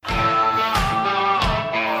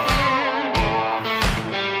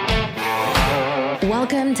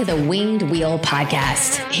Welcome to the Winged Wheel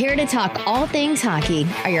Podcast. Here to talk all things hockey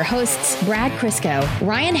are your hosts, Brad Crisco,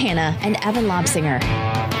 Ryan Hanna, and Evan Lobsinger.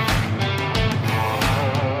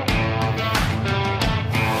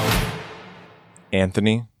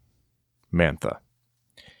 Anthony, Mantha.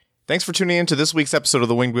 Thanks for tuning in to this week's episode of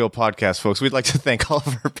the Winged Wheel Podcast, folks. We'd like to thank all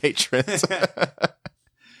of our patrons.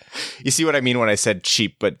 You see what I mean when I said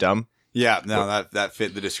cheap but dumb? Yeah, no, that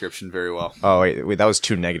fit the description very well. Oh, wait, that was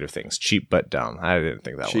two negative things. Cheap but dumb. I didn't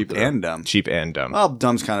think that one. Cheap and dumb. Cheap and dumb. Well,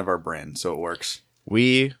 dumb's kind of our brand, so it works.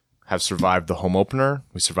 We have survived the home opener.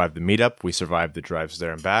 We survived the meetup. We survived the drives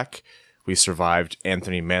there and back. We survived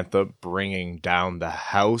Anthony Mantha bringing down the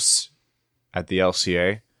house at the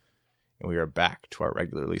LCA. And we are back to our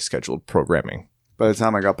regularly scheduled programming. By the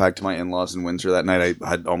time I got back to my in-laws in Windsor that night, I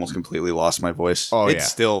had almost completely lost my voice. Oh, it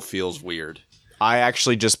still feels weird. I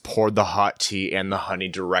actually just poured the hot tea and the honey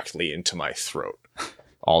directly into my throat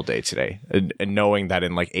all day today. And knowing that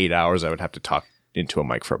in like 8 hours, I would have to talk into a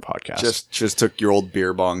mic for a podcast. Just took your old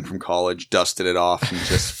beer bong from college, dusted it off, and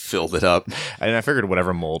just filled it up. And I figured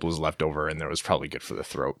whatever mold was left over in there was probably good for the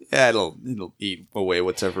throat. Yeah, it'll eat away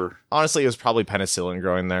whatever. Honestly, it was probably penicillin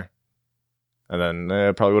growing there. And then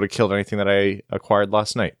it probably would have killed anything that I acquired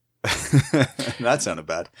last night. That sounded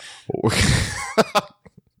bad.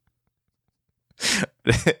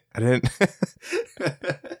 I didn't.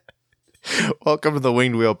 Welcome to the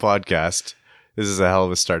Winged Wheel Podcast. This is a hell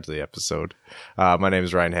of a start to the episode. My name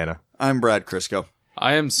is Ryan Hanna. I'm Brad Crisco.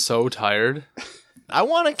 I am so tired. I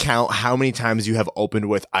want to count how many times you have opened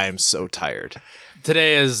with "I am so tired."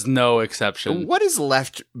 Today is no exception. What is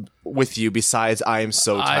left with you besides "I am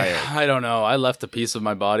so tired"? I don't know. I left a piece of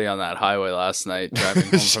my body on that highway last night driving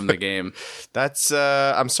home from the game. That's.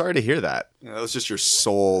 I'm sorry to hear that. Yeah, that was just your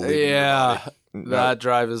soul. Leaving your body. That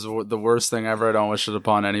drive is the worst thing ever. I don't wish it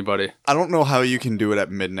upon anybody. I don't know how you can do it at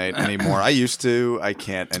midnight anymore. I used to. I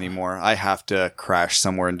can't anymore. I have to crash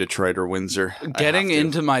somewhere in Detroit or Windsor. Getting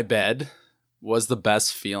into my bed was the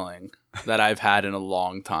best feeling that I've had in a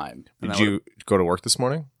long time. Did you go to work this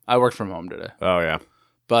morning? I worked from home today. Oh, yeah.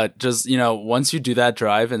 But just, once you do that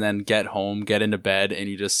drive and then get home, get into bed, and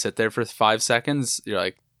you just sit there for 5 seconds, you're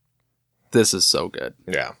like, this is so good.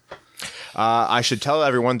 Yeah. I should tell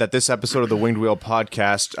everyone that this episode of the Winged Wheel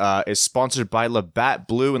Podcast is sponsored by Labatt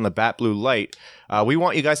Blue and Labatt Blue Light. We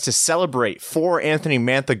want you guys to celebrate 4 Anthony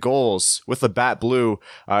Mantha goals with Labatt Blue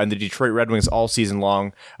and the Detroit Red Wings all season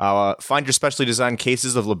long. Find your specially designed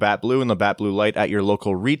cases of Labatt Blue and Labatt Blue Light at your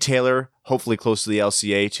local retailer, hopefully close to the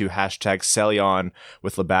LCA, to hashtag #SellYon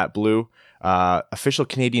with Labatt Blue. Official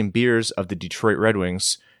Canadian beers of the Detroit Red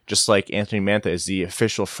Wings. Just like Anthony Mantha is the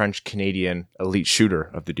official French-Canadian elite shooter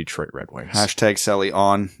of the Detroit Red Wings. Hashtag Sally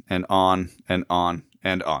on and on and on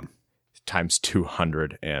and on. Times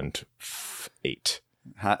 208.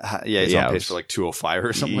 He's on pace for like 205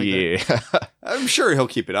 or something like that. I'm sure he'll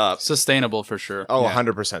keep it up. Sustainable for sure. Oh, yeah.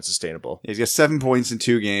 100% sustainable. He's got 7 points in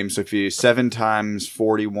 2 games. So if you 7 times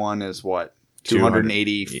 41 is what?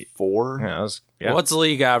 284? Yeah. What's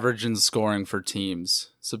league average in scoring for teams?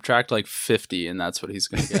 Subtract like 50, and that's what he's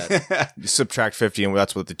going to get. You subtract 50, and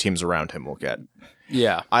that's what the teams around him will get.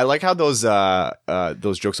 Yeah. I like how those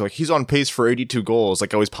jokes are like, he's on pace for 82 goals,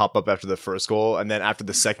 like always pop up after the first goal, and then after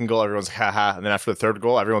the second goal, everyone's like, haha, and then after the third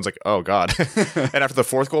goal, everyone's like, oh, God. And after the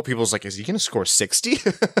fourth goal, people's like, is he going to score 60?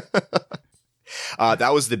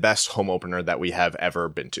 That was the best home opener that we have ever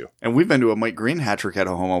been to. And we've been to a Mike Green hat trick at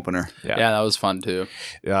a home opener. Yeah, that was fun too.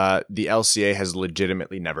 The LCA has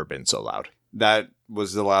legitimately never been so loud. That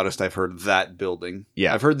was the loudest I've heard that building.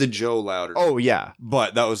 Yeah. I've heard the Joe louder. Oh, yeah.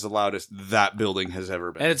 But that was the loudest that building has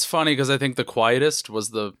ever been. And it's funny because I think the quietest was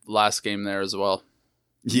the last game there as well.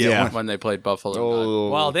 Yeah. When they played Buffalo. Oh.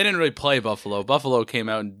 Well, they didn't really play Buffalo. Buffalo came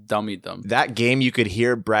out and dummied them. That game, you could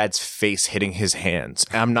hear Brad's face hitting his hands.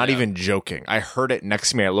 And I'm not even joking. I heard it next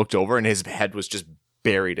to me. I looked over and his head was just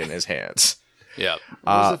buried in his hands. Yeah.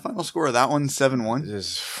 What was the final score of that one?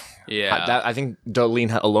 7-1? Yeah. I think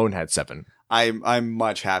Darlene alone had 7. I'm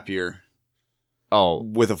much happier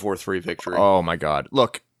with a 4-3 victory. Oh, my God.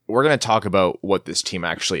 Look, we're going to talk about what this team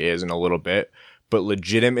actually is in a little bit. But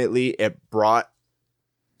legitimately, it brought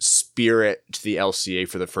spirit to the LCA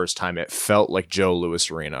for the first time. It felt like Joe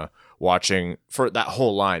Louis Arena watching for that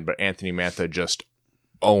whole line, but Anthony Mantha just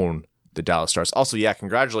own the Dallas Stars. Also, yeah,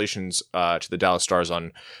 congratulations to the Dallas Stars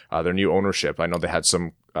on their new ownership. I know they had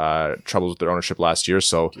some troubles with their ownership last year,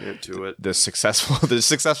 so get to it. The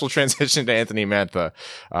successful transition to Anthony Mantha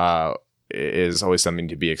is always something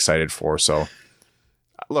to be excited for. So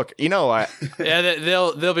Look, you know what? Yeah,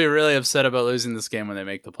 they'll be really upset about losing this game when they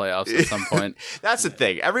make the playoffs at some point. That's the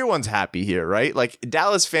thing. Everyone's happy here, right? Like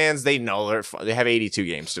Dallas fans, they know they have 82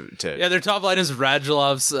 games to. Yeah, their top line is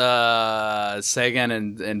Radulov's, Sagan,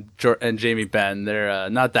 and Jamie Benn. They're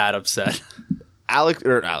not that upset. Alex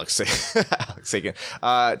Sagan.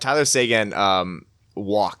 Tyler Sagan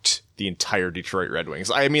walked the entire Detroit Red Wings.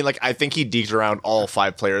 I mean, like, I think he deked around all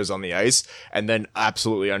 5 players on the ice and then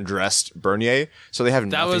absolutely undressed Bernier. So they have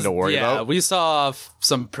nothing to worry about. We saw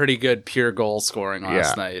some pretty good pure goal scoring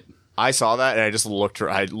last night. I saw that and I just looked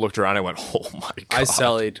around and went, oh my God. I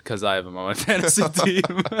sellied because I have him on my fantasy team.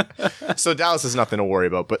 So Dallas has nothing to worry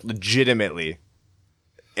about, but legitimately,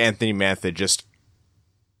 Anthony Mantha just,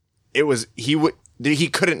 he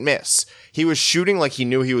couldn't miss. He was shooting like he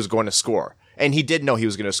knew he was going to score. And he did know he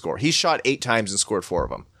was going to score. He shot 8 times and scored 4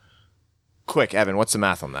 of them. Quick, Evan, what's the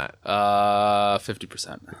math on that?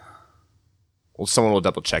 50%. Well, someone will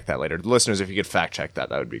double check that later. Listeners, if you could fact check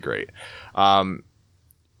that would be great.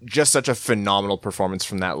 Just such a phenomenal performance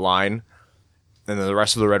from that line. And the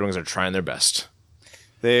rest of the Red Wings are trying their best.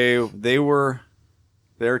 They were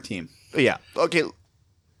their team. But yeah. Okay.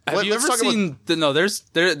 Have you ever seen... No,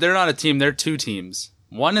 they're not a team. They're 2 teams.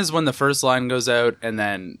 One is when the first line goes out, and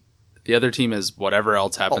then the other team is whatever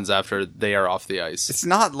else happens after they are off the ice. It's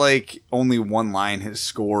not like only one line has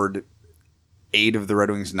scored 8 of the Red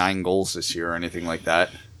Wings' 9 goals this year or anything like that.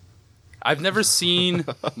 I've never seen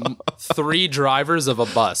 3 drivers of a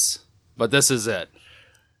bus, but this is it.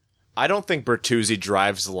 I don't think Bertuzzi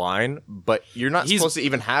drives the line, but you're not supposed to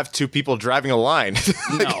even have 2 people driving a line.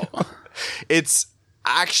 No. It's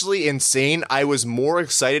actually insane. I was more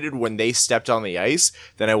excited when they stepped on the ice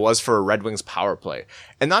than I was for a Red Wings power play.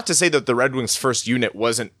 And not to say that the Red Wings first unit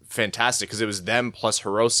wasn't fantastic, because it was them plus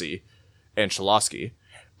Hirose and Cholowski.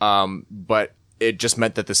 But it just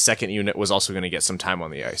meant that the second unit was also going to get some time on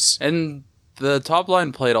the ice. And the top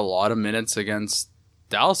line played a lot of minutes against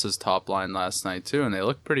Dallas's top line last night too, and they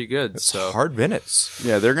looked pretty good. It's hard minutes.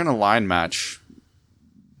 Yeah, they're going to line match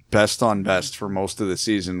best on best for most of the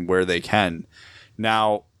season where they can.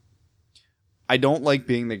 Now, I don't like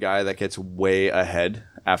being the guy that gets way ahead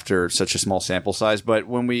after such a small sample size, but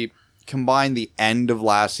when we combine the end of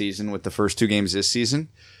last season with the first 2 games this season,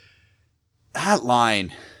 that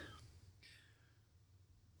line...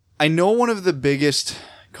 I know one of the biggest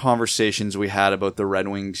conversations we had about the Red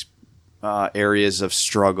Wings' areas of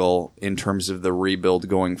struggle in terms of the rebuild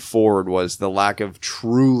going forward was the lack of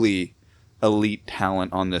truly elite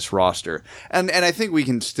talent on this roster. And I think we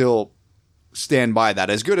can still stand by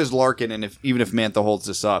that. As good as Larkin, and even if Mantha holds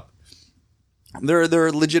this up,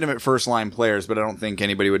 they're legitimate first-line players, but I don't think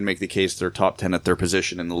anybody would make the case they're top 10 at their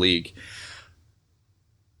position in the league.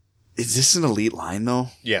 Is this an elite line, though?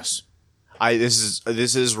 Yes.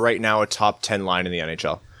 This is right now a top 10 line in the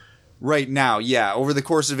NHL. Right now, yeah. Over the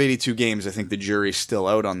course of 82 games, I think the jury's still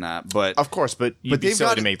out on that. But of course, but you'd be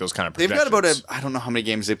silly to make those kind of projections. They've got about I don't know how many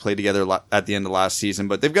games they played together at the end of last season,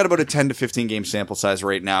 but they've got about a 10 to 15 game sample size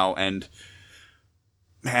right now. And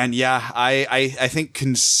man, yeah, I think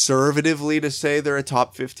conservatively to say they're a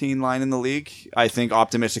top 15 line in the league. I think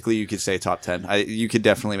optimistically you could say top 10. You could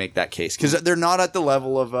definitely make that case because they're not at the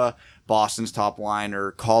level of Boston's top line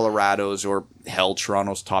or Colorado's or hell,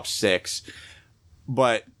 Toronto's top 6.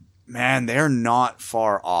 But man, they're not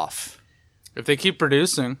far off. If they keep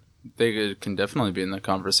producing, they can definitely be in the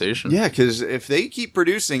conversation. Yeah, because if they keep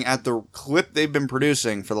producing at the clip they've been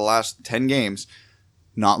producing for the last 10 games,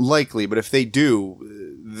 not likely, but if they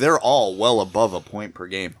do, they're all well above a point per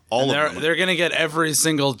game. They're going to get every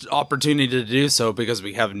single opportunity to do so because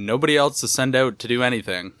we have nobody else to send out to do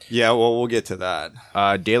anything. Yeah, well, we'll get to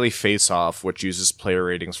that. Daily Faceoff, which uses player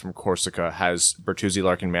ratings from Corsica, has Bertuzzi,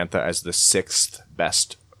 Larkin, Mantha as the 6th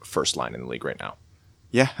best first line in the league right now.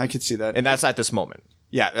 Yeah, I could see that. And that's at this moment.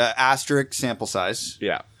 Yeah, asterisk sample size.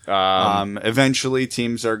 Yeah. Eventually,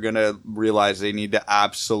 teams are going to realize they need to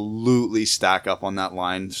absolutely stack up on that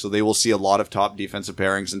line. So they will see a lot of top defensive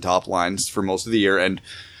pairings and top lines for most of the year. And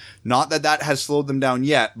not that has slowed them down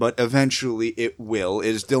yet, but eventually it will.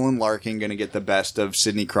 Is Dylan Larkin going to get the best of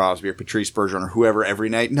Sidney Crosby or Patrice Bergeron or whoever every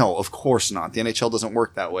night? No, of course not. The NHL doesn't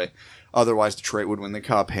work that way. Otherwise, Detroit would win the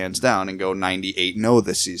Cup hands down and go 98-0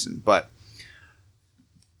 this season. But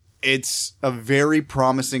it's a very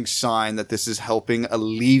promising sign that this is helping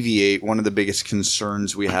alleviate one of the biggest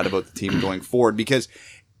concerns we had about the team going forward, because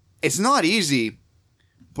it's not easy,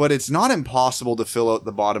 but it's not impossible to fill out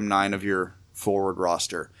the bottom 9 of your forward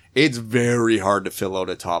roster. It's very hard to fill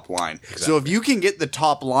out a top line. Exactly. So if you can get the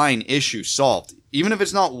top line issue solved, even if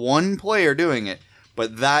it's not one player doing it,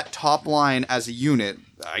 but that top line as a unit,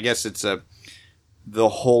 I guess it's the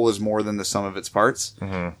whole is more than the sum of its parts.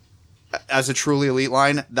 Mm-hmm. As a truly elite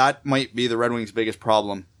line, that might be the Red Wings' biggest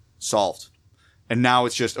problem solved. And now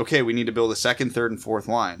it's just, okay, we need to build a second, third, and fourth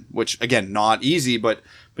line, which, again, not easy, but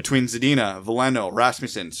between Zadina, Veleno,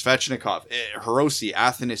 Rasmussen, Svechnikov, Hirose,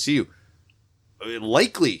 Athanasiou,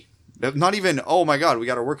 likely, not even, oh my God, we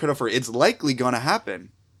got our work cut out for it. It's likely going to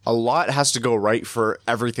happen. A lot has to go right for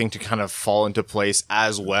everything to kind of fall into place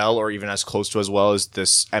as well, or even as close to as well as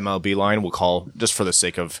this MLB line. We'll call, just for the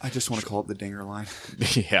sake of... I just want to call it the Dinger line.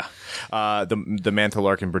 Yeah. The Mantha,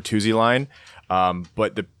 Larkin, Bertuzzi line.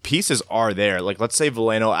 But the pieces are there. Like, let's say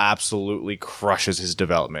Veleno absolutely crushes his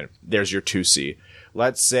development. There's your 2C.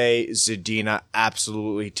 Let's say Zadina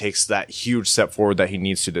absolutely takes that huge step forward that he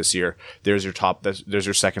needs to this year. There's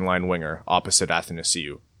your second line winger opposite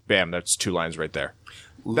Athanasiou. Bam, that's 2 lines right there.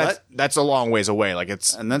 That's a long ways away.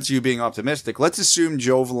 And that's you being optimistic. Let's assume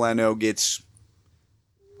Joe Veleno gets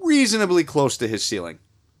reasonably close to his ceiling.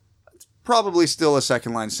 It's probably still a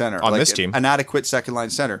second line center. On this team. An adequate second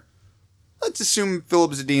line center. Let's assume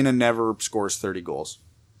Filip Zadina never scores 30 goals.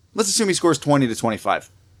 Let's assume he scores 20 to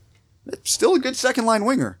 25. It's still a good second line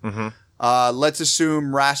winger. Mm-hmm. Let's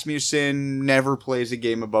assume Rasmussen never plays a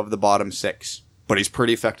game above the bottom 6, but he's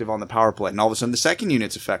pretty effective on the power play. And all of a sudden the second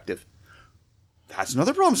unit's effective. That's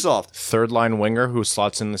another problem solved. Third line winger who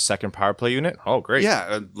slots in the second power play unit. Oh, great.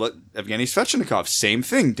 Yeah. Evgeny Svechnikov, same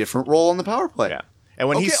thing. Different role on the power play. Yeah. And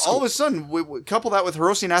when he's all of a sudden, we couple that with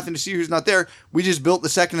Hirose and Athanasiou, who's not there. We just built the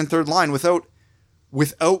second and third line without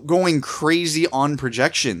going crazy on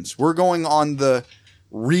projections. We're going on the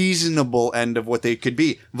reasonable end of what they could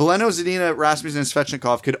be. Veleno, Zadina, Rasmussen, and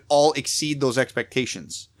Svechnikov could all exceed those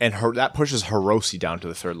expectations. And that pushes Hirose down to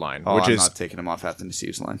the third line. I'm not taking him off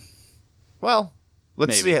Athanasiou's line. Well,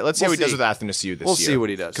 let's see how he does with Athanasiou this year. We'll see what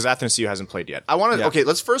he does. Because Athanasiou hasn't played yet. Okay,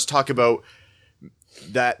 let's first talk about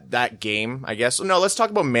that game, I guess. No, let's talk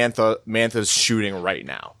about Mantha's shooting right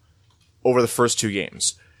now over the first 2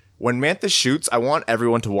 games. When Mantha shoots, I want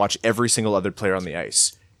everyone to watch every single other player on the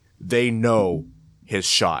ice. They know his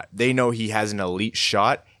shot. They know he has an elite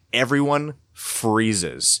shot. Everyone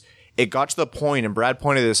freezes. It got to the point, and Brad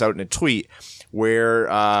pointed this out in a tweet, where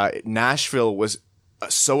Nashville was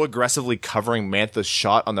so aggressively covering Mantha's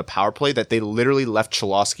shot on the power play that they literally left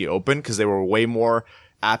Cholowski open because they were way more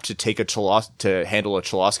apt to handle a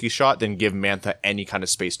Cholowski shot than give Mantha any kind of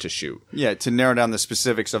space to shoot. Yeah, to narrow down the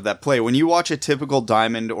specifics of that play. When you watch a typical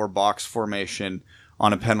diamond or box formation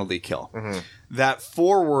on a penalty kill, that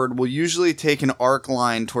forward will usually take an arc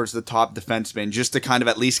line towards the top defenseman just to kind of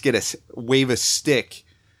at least wave a stick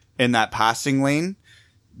in that passing lane,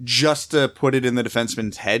 just to put it in the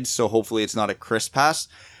defenseman's head, so hopefully it's not a crisp pass.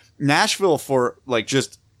 Nashville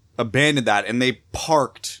just abandoned that, and they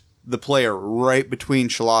parked the player right between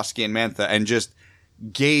Cholowski and Mantha and just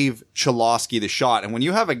gave Cholowski the shot. And when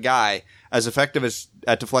you have a guy as effective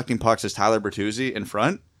at deflecting pucks as Tyler Bertuzzi in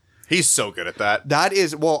front, he's so good at that. That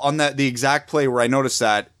is, on the exact play where I noticed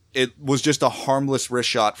that, it was just a harmless wrist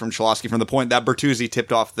shot from Cholowski from the point that Bertuzzi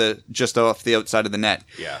tipped just off the outside of the net.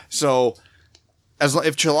 Yeah. So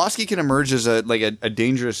if Cholowski can emerge as a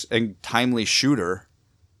dangerous and timely shooter,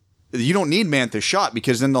 you don't need Mantha's shot,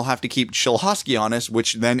 because then they'll have to keep Cholowski honest,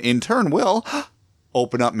 which then in turn will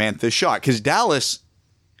open up Mantha's shot. Because Dallas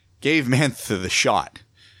gave Mantha the shot.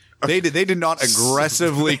 They did not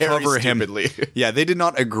aggressively cover him. Yeah, they did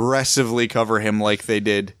not aggressively cover him like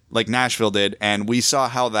Nashville did, and we saw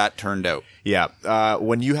how that turned out. Yeah,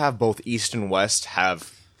 when you have both East and West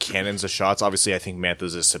have cannons of shots, obviously I think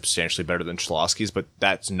Mantha's is substantially better than Cholowski's, but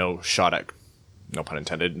that's no shot at, no pun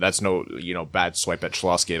intended, that's no bad swipe at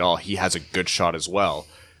Cholowski at all. He has a good shot as well.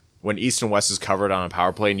 When East and West is covered on a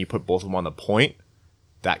power play and you put both of them on the point,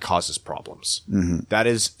 that causes problems. Mm-hmm. That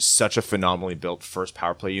is such a phenomenally built first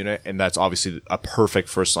power play unit, and that's obviously a perfect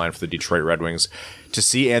first line for the Detroit Red Wings. To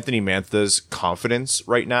see Anthony Mantha's confidence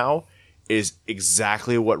right now is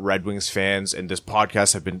exactly what Red Wings fans and this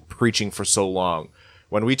podcast have been preaching for so long.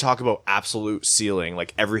 When we talk about absolute ceiling,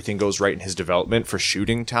 like everything goes right in his development for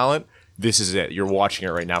shooting talent, this is it. You're watching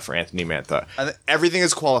it right now for Anthony Mantha. Everything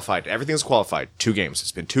is qualified. Everything is qualified. 2 games.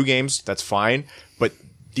 It's been 2 games. That's fine. But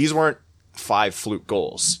these weren't 5 fluke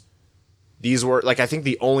goals. These were, I think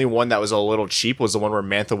the only one that was a little cheap was the one where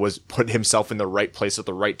Mantha was put himself in the right place at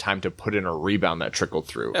the right time to put in a rebound that trickled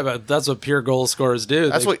through. Yeah, but that's what pure goal scorers do.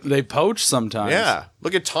 They poach sometimes. Yeah.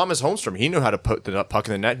 Look at Thomas Holmstrom. He knew how to put the puck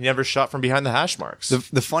in the net. He never shot from behind the hash marks.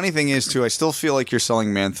 The funny thing is, too, I still feel like you're selling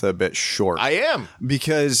Mantha a bit short. I am.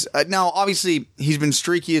 Because now, obviously, he's been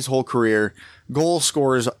streaky his whole career. Goal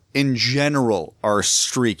scorers in general are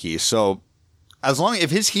streaky. So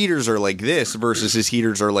if his heaters are like this versus his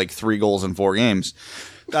heaters are like 3 goals in 4 games,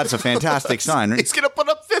 that's a fantastic sign. Right? He's going to put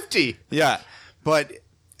up 50. Yeah. But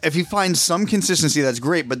if he finds some consistency, that's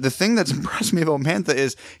great. But the thing that's impressed me about Mantha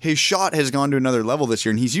is his shot has gone to another level this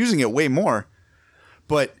year, and he's using it way more.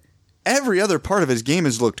 But every other part of his game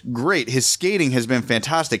has looked great. His skating has been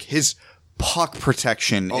fantastic. His puck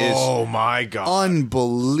protection is my God,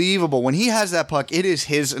 unbelievable. When he has that puck, it is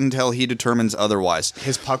his until he determines otherwise.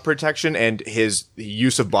 His puck protection and his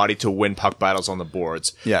use of body to win puck battles on the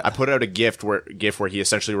boards. Yeah. I put out a GIF where he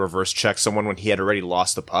essentially reverse checked someone when he had already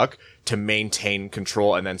lost the puck to maintain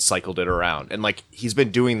control and then cycled it around. And like he's been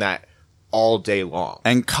doing that all day long.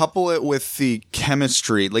 And couple it with the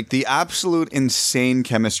chemistry, like the absolute insane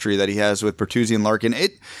chemistry that he has with Bertuzzi and Larkin.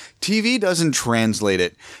 TV doesn't translate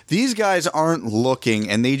it. These guys aren't looking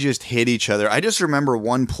and they just hit each other. I just remember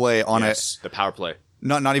one play on the power play.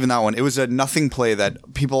 Not even that one. It was a nothing play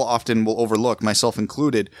that people often will overlook, myself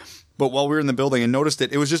included. But while we were in the building and noticed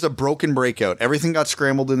it was just a broken breakout. Everything got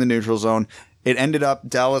scrambled in the neutral zone. It ended up,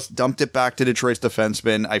 Dallas dumped it back to Detroit's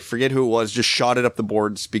defenseman. I forget who it was, just shot it up the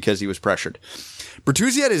boards because he was pressured.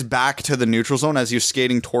 Bertuzzi had his back to the neutral zone as he was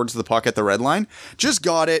skating towards the puck at the red line. Just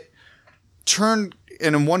got it, turned,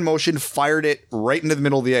 and in one motion on it right into the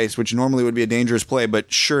middle of the ice, which normally would be a dangerous play,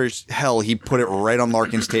 but sure as hell, he put it right on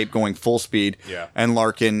Larkin's tape going full speed. Yeah. And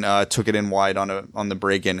Larkin took it in wide on the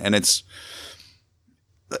break-in. And it's...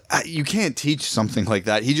 You can't teach something like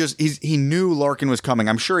that. He knew Larkin was coming.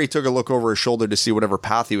 I'm sure he took a look over his shoulder to see whatever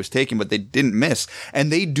path he was taking, but they didn't miss.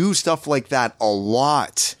 And they do stuff like that a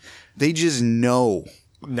lot. They just know.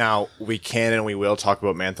 Now, we can and we will talk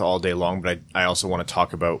about Mantha all day long, but I also want to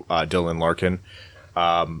talk about Dylan Larkin.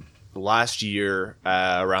 Last year,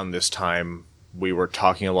 around this time, we were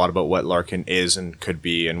talking a lot about what Larkin is and could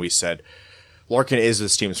be, and we said, Larkin is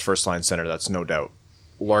this team's first-line center, that's no doubt.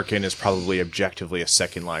 Larkin is probably objectively a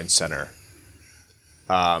second-line center.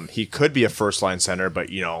 He could be a first-line center,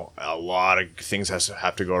 but, a lot of things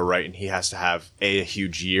have to go right, and he has to have, A,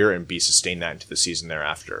 huge year, and B, sustain that into the season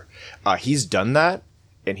thereafter. He's done that,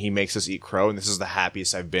 and he makes us eat crow, and this is the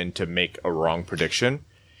happiest I've been to make a wrong prediction.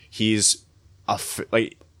 He has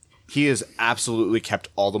absolutely kept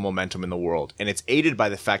all the momentum in the world, and it's aided by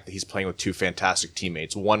the fact that he's playing with 2 fantastic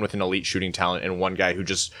teammates, one with an elite shooting talent and one guy who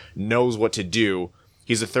just knows what to do.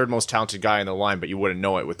 He's the 3rd most talented guy in the line, but you wouldn't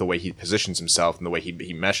know it with the way he positions himself and the way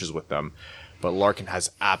he meshes with them. But Larkin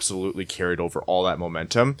has absolutely carried over all that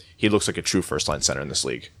momentum. He looks like a true first-line center in this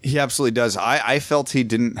league. He absolutely does. I felt he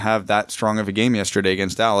didn't have that strong of a game yesterday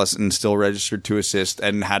against Dallas and still registered 2 assists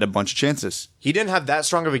and had a bunch of chances. He didn't have that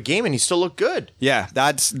strong of a game, and he still looked good. Yeah,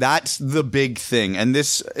 that's the big thing. And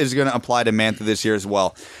this is going to apply to Mantha this year as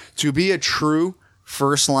well. To be a true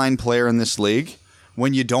first-line player in this league,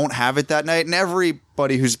 when you don't have it that night, and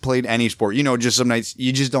everybody who's played any sport, just some nights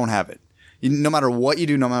you just don't have it. No matter what you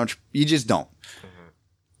do, no matter what, you just don't. Mm-hmm.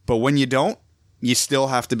 But when you don't, you still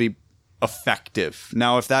have to be effective.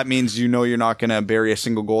 Now, if that means you're not going to bury a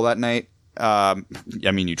single goal that night,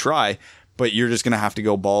 you try, but you're just going to have to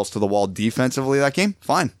go balls to the wall defensively that game,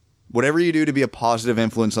 fine. Whatever you do to be a positive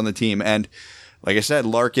influence on the team. And like I said,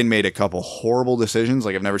 Larkin made a couple horrible decisions.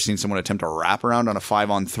 Like I've never seen someone attempt a wraparound on a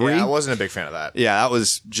 5-on-3. Yeah, I wasn't a big fan of that. Yeah, that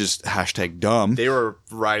was just #dumb. They were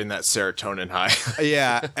riding that serotonin high.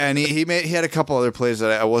 Yeah, and he had a couple other plays that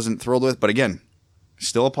I wasn't thrilled with. But again,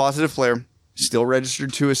 still a positive player, still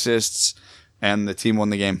registered 2 assists, and the team won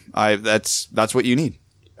the game. That's what you need.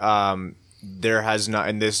 There has not,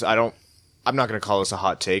 and this I'm not going to call this a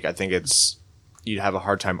hot take. I think you'd have a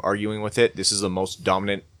hard time arguing with it. This is the most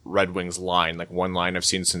dominant Red Wings line, like one line I've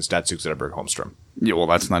seen since Datsuk Zetterberg Holmstrom. Yeah, well,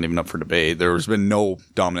 that's not even up for debate. There's been no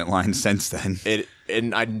dominant line since then.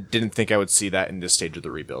 And I didn't think I would see that in this stage of the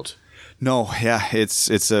rebuild. No, yeah, it's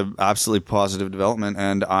a absolutely positive development,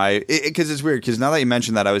 and because it's weird because now that you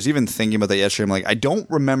mentioned that, I was even thinking about that yesterday. I'm like, I don't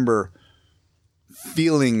remember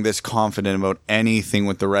feeling this confident about anything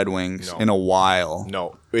with the Red Wings in a while.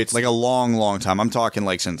 No. It's like a long, long time. I'm talking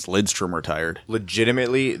like since Lidstrom retired.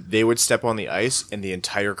 Legitimately, they would step on the ice and the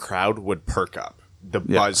entire crowd would perk up. The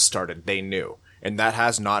buzz started. They knew. And that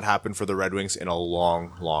has not happened for the Red Wings in a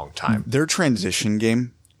long, long time. Their transition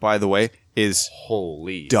game, by the way, is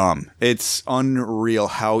holy dumb. It's unreal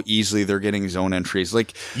how easily they're getting zone entries.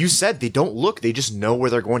 Like you said, they don't look, they just know where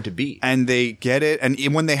they're going to be. And they get it. And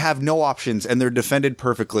when they have no options and they're defended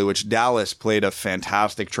perfectly, which Dallas played a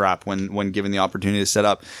fantastic trap when given the opportunity to set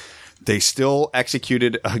up, they still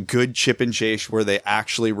executed a good chip and chase where they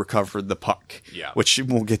actually recovered the puck. Yeah. Which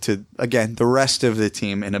we'll get to, again, the rest of the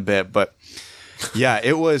team in a bit. But Yeah,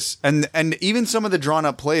 it was, and even some of the drawn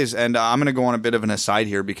up plays. And I'm going to go on a bit of an aside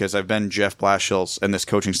here because I've been Jeff Blashill's and this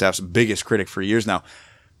coaching staff's biggest critic for years now.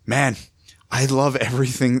 Man, I love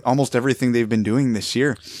almost everything they've been doing this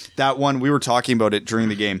year. That one, we were talking about it during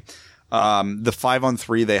the game. The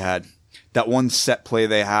 5-on-3 they had, that one set play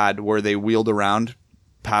they had where they wheeled around,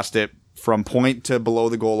 passed it from point to below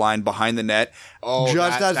the goal line behind the net. Oh,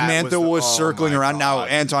 just as Mantha was circling around. Now,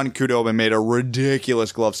 Anton Khudobin made a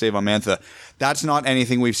ridiculous glove save on Mantha. That's not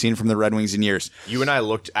anything we've seen from the Red Wings in years. You and I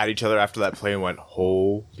looked at each other after that play and went,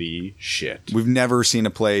 holy shit. We've never seen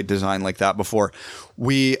a play designed like that before.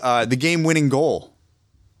 The game-winning goal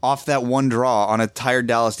off that one draw on a tired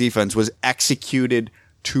Dallas defense was executed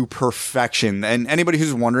to perfection. And anybody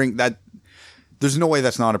who's wondering, that there's no way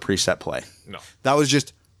that's not a preset play. No. That was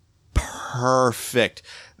just perfect.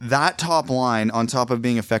 That top line, on top of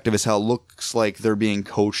being effective as hell, looks like they're being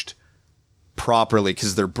coached properly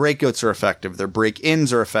because their breakouts are effective, their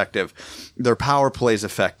break-ins are effective, their power plays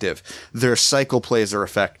effective, their cycle plays are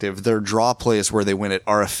effective, their draw plays where they win it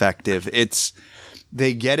are effective.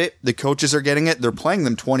 They get it. The coaches are getting it. They're playing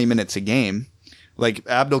them 20 minutes a game. Like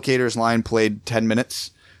Abdelkader's line played 10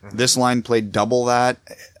 minutes. This line played double that.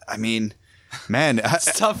 I mean, man,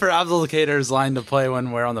 it's tough for Abdelkader's line to play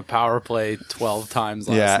when we're on the power play 12 times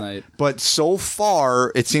last night. But so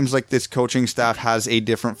far, it seems like this coaching staff has a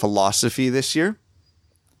different philosophy this year.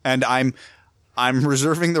 And I'm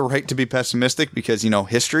reserving the right to be pessimistic because,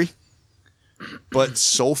 history. But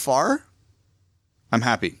so far, I'm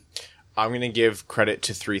happy. I'm going to give credit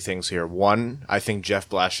to three things here. One, I think Jeff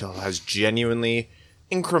Blashill has genuinely,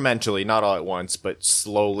 incrementally, not all at once, but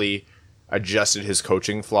slowly adjusted his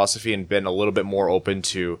coaching philosophy and been a little bit more open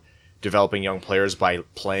to developing young players by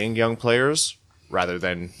playing young players rather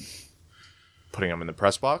than putting them in the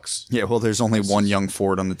press box. Yeah, well, there's only one young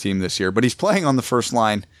forward on the team this year, but he's playing on the first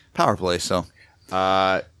line power play, so.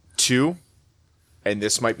 Two, and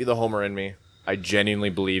this might be the homer in me, I genuinely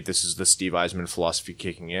believe this is the Steve Yzerman philosophy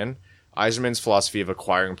kicking in. Yzerman's philosophy of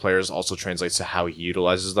acquiring players also translates to how he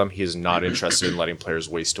utilizes them. He is not interested in letting players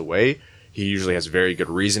waste away. He usually has very good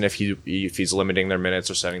reason if he's limiting their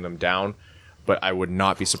minutes or setting them down. But I would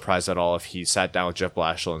not be surprised at all if he sat down with Jeff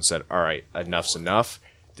Blashill and said, all right, enough's enough.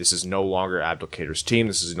 This is no longer Abdelkader's team.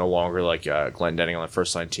 This is no longer like Glendening on the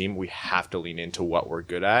first line team. We have to lean into what we're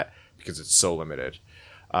good at because it's so limited.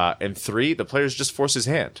 And three, the players just force his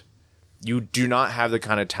hand. You do not have the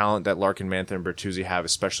kind of talent that Larkin, Mantha, and Bertuzzi have,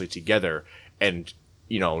 especially together, and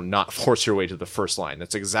not force your way to the first line.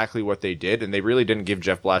 That's exactly what they did, and they really didn't give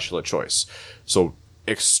Jeff Blashill a choice. So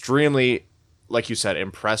extremely, like you said,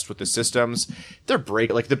 impressed with the systems. The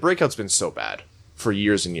breakout's been so bad for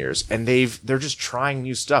years and years, and they're just trying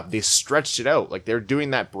new stuff. They stretched it out. Like they're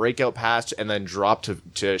doing that breakout pass and then drop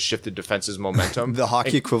to shift the defense's momentum. The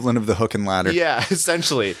hockey equivalent of the hook and ladder. Yeah,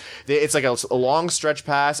 essentially. It's like a long stretch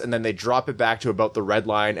pass and then they drop it back to about the red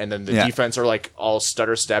line and then the defense are like all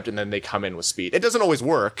stutter stepped and then they come in with speed. It doesn't always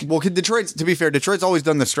work. Well, to be fair, Detroit's always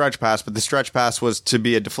done the stretch pass, but the stretch pass was to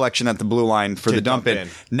be a deflection at the blue line for the dump in.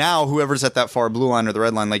 Now, whoever's at that far blue line or the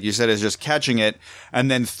red line, like you said, is just catching it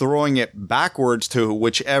and then throwing it backwards to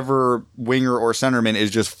whichever winger or centerman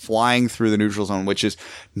is just flying through the neutral zone, which is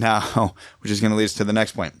going to lead us to the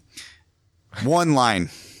next point. One line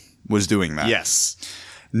was doing that. Yes.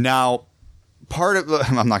 Now,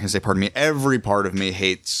 I'm not going to say part of me, every part of me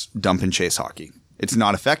hates dump and chase hockey. It's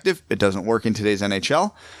not effective. It doesn't work in today's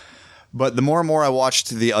NHL. But the more and more I watched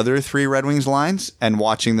the other three Red Wings lines and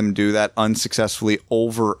watching them do that unsuccessfully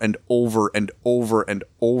over and over and over and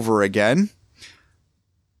over again,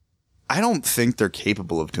 I don't think they're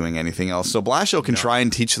capable of doing anything else. So Blashill can try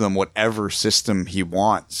and teach them whatever system he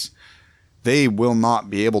wants. They will not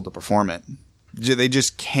be able to perform it. They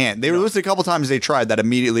just can't. They were listed a couple times they tried that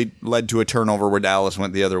immediately led to a turnover where Dallas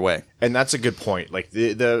went the other way. And that's a good point. Like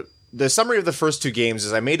the summary of the first two games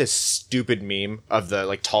is I made a stupid meme of the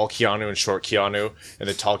like tall Keanu and short Keanu, and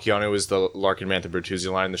the tall Keanu was the Larkin, Mantha, Bertuzzi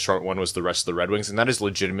line, and the short one was the rest of the Red Wings, and that is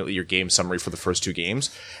legitimately your game summary for the first two games.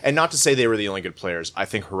 And not to say they were the only good players. I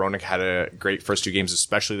think Hronek had a great first two games,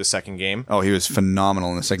 especially the second game. Oh, he was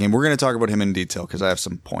phenomenal in the second game. We're going to talk about him in detail because I have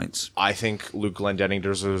some points. I think Luke Glendening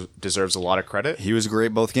deserves a lot of credit. He was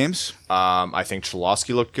great both games. I think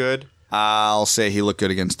Cholowski looked good. I'll say he looked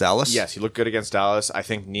good against Dallas. Yes, he looked good against Dallas. I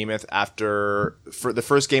think Nemeth, for the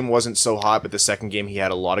first game wasn't so hot, but the second game he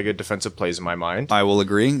had a lot of good defensive plays in my mind. I will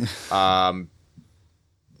agree.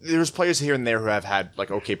 There's players here and there who have had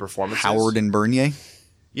like okay performances. Howard and Bernier.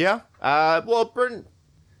 Yeah.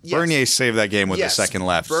 Bernier saved that game with a second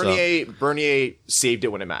left. Bernier saved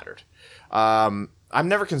it when it mattered. I'm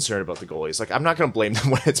never concerned about the goalies. Like, I'm not going to blame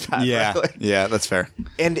them when it's bad. Yeah, right? Like, yeah, that's fair.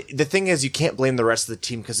 and the thing is, you can't blame the rest of the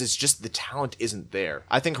team because it's just the talent isn't there.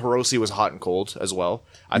 I think Hirose was hot and cold as well.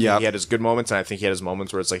 I think he had his good moments, and I think he had his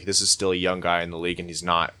moments where it's like, this is still a young guy in the league, and he's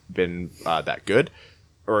not been that good.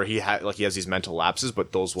 Or he has these mental lapses,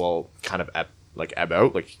 but those will kind of ebb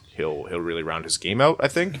out. Like, he'll really round his game out, I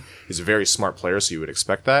think. He's a very smart player, so you would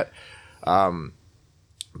expect that.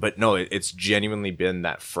 But no, it's genuinely been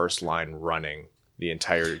that first line running the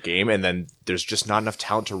entire game, and then there's just not enough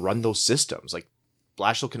talent to run those systems. Like,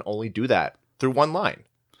 Blashill can only do that through one line.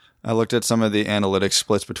 I looked at some of the analytics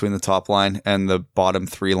splits between the top line and the bottom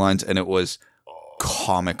 3 lines, and it was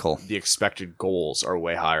comical. The expected goals are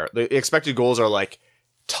way higher. The expected goals are like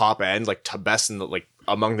top end, like best in the, like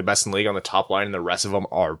among the best in the league on the top line, and the rest of them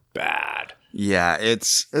are bad. Yeah,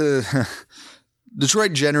 it's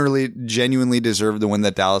Detroit genuinely deserved to win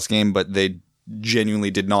that Dallas game, but they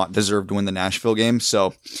genuinely did not deserve to win the Nashville game.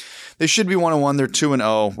 So they should be 1-1. They're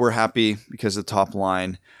 2-0. We're happy because of the top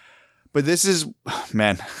line. But this is,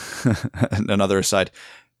 man, another aside.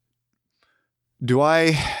 Do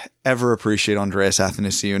I ever appreciate Andreas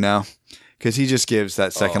Athanasiou now? Because he just gives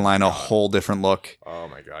that second line a whole different look. Oh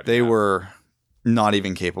my God. They were not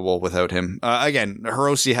even capable without him. Again,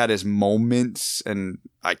 Hirose had his moments, and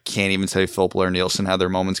I can't even say Philip or Nielsen had their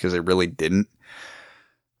moments because they really didn't.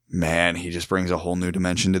 Man, he just brings a whole new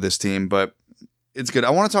dimension to this team, but it's good. I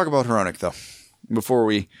want to talk about Hronek, though, before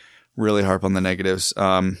we really harp on the negatives.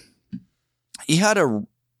 He had a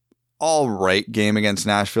all right game against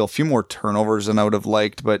Nashville. A few more turnovers than I would have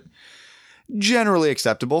liked, but generally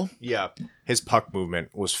acceptable. Yeah. His puck movement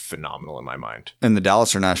was phenomenal in my mind. In the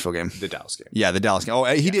Dallas or Nashville game? The Dallas game. Yeah, the Dallas game. Oh,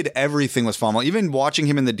 he did everything was phenomenal. Even watching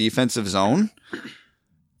him in the defensive zone,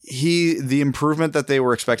 the improvement that they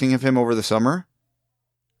were expecting of him over the summer,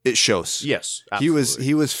 it shows. Yes, absolutely.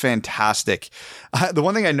 He was fantastic. The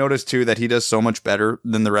one thing I noticed too, that he does so much better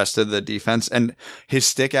than the rest of the defense, and his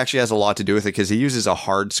stick actually has a lot to do with it because he uses a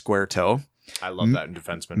hard square toe. I love that in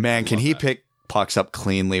defenseman. Man, can he pick pucks up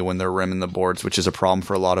cleanly when they're rimming the boards, which is a problem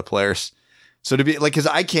for a lot of players. So to be like, because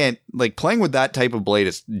I can't, like, playing with that type of blade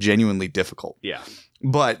is genuinely difficult. Yeah.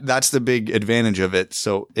 But that's the big advantage of it.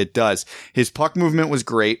 So it does. His puck movement was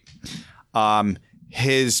great.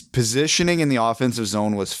 His positioning in the offensive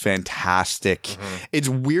zone was fantastic. Mm-hmm. It's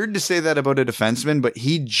weird to say that about a defenseman, but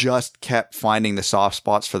he just kept finding the soft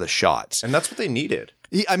spots for the shots. And that's what they needed.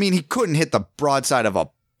 He couldn't hit the broadside of a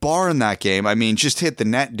bar in that game. I mean, just hit the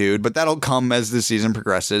net, dude. But that'll come as the season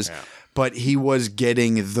progresses. Yeah. But he was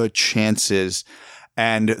getting the chances.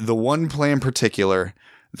 And the one play in particular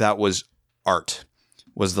that was art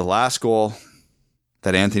was the last goal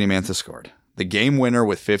that Anthony Mantha scored. The game winner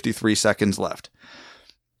with 53 seconds left.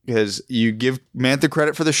 Because you give Mantha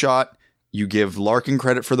credit for the shot, you give Larkin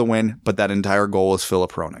credit for the win, but that entire goal was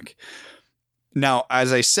Filip Hronek. Now,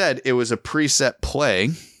 as I said, it was a preset play.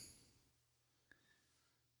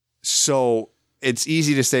 So it's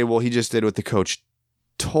easy to say, well, he just did what the coach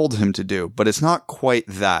told him to do, but it's not quite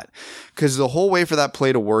that. Because the whole way for that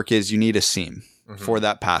play to work is you need a seam for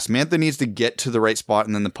that pass. Mantha needs to get to the right spot,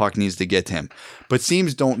 and then the puck needs to get to him. But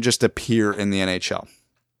seams don't just appear in the NHL.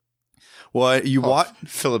 Well,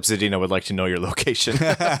 Philip Zadina would like to know your location.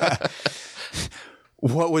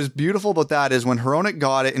 What was beautiful about that is when Hronek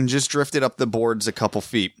got it and just drifted up the boards a couple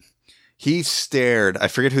feet, he stared. I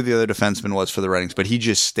forget who the other defenseman was for the Red Wings, but he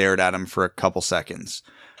just stared at him for a couple seconds,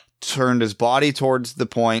 turned his body towards the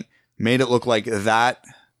point, made it look like that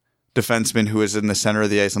defenseman who was in the center of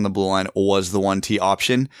the ice on the blue line was the 1T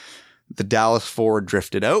option. The Dallas forward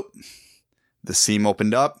drifted out. The seam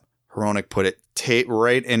opened up. Hronek put it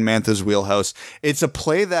right in Mantha's wheelhouse. It's a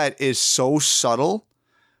play that is so subtle,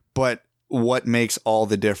 but what makes all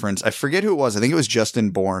the difference? I forget who it was. I think it was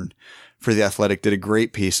Justin Bourne for The Athletic did a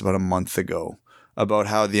great piece about a month ago about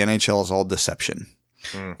how the NHL is all deception.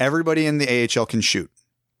 Everybody in the AHL can shoot.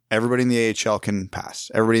 Everybody in the AHL can pass.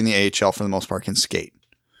 Everybody in the AHL, for the most part, can skate.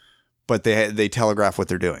 But they telegraph what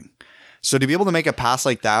they're doing. So to be able to make a pass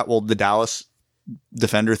like that, well, the Dallas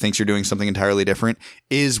defender thinks you're doing something entirely different,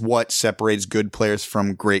 is what separates good players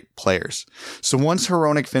from great players. So once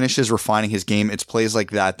Hronek finishes refining his game, it's plays like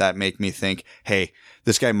that make me think, hey,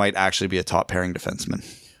 this guy might actually be a top pairing defenseman.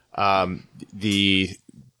 The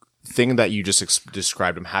thing that you just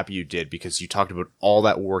described, I'm happy you did, because you talked about all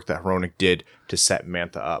that work that Hronek did to set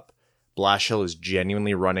Mantha up. Blashill is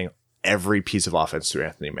genuinely running every piece of offense through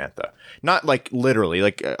Anthony Mantha. Not like literally,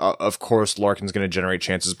 like of course Larkin's going to generate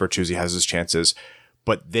chances, Bertuzzi has his chances,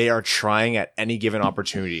 but they are trying at any given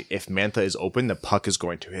opportunity. If Mantha is open, the puck is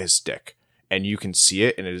going to his stick, and you can see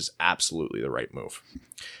it, and it is absolutely the right move.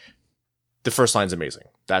 the first line's amazing.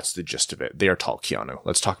 That's the gist of it. They are tall Keanu.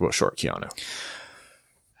 Let's talk about short Keanu.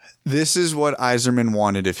 This is what Yzerman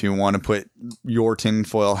wanted if you want to put your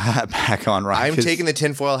tinfoil hat back on, Ryan. I'm taking the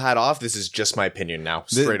tinfoil hat off. This is just my opinion now,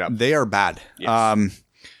 straight up. They are bad. Yes.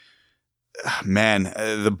 Man,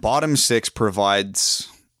 the bottom six provides...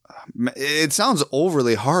 It sounds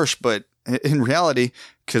overly harsh, but in reality,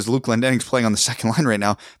 because Luke Glendenning's playing on the second line right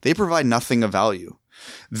now, they provide nothing of value.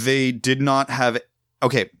 They did not have...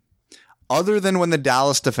 Okay, other than when the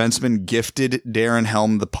Dallas defenseman gifted Darren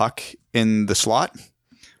Helm the puck in the slot,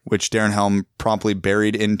 which Darren Helm promptly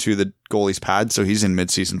buried into the goalie's pad, so he's in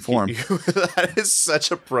midseason form. That is such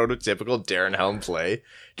a prototypical Darren Helm play.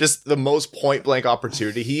 Just the most point-blank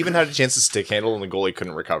opportunity. He even had a chance to stick handle, and the goalie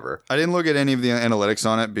couldn't recover. I didn't look at any of the analytics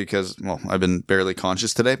on it because, well, I've been barely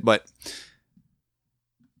conscious today, but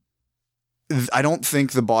I don't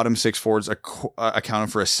think the bottom six forwards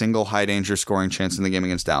accounted for a single high-danger scoring chance in the game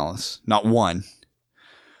against Dallas. Not one.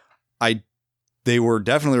 They were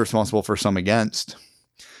definitely responsible for some against.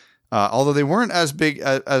 Although they weren't as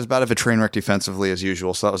bad of a train wreck defensively as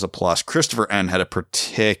usual, so that was a plus. Christopher N had a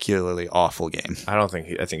particularly awful game. I think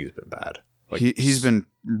he's been bad. He's been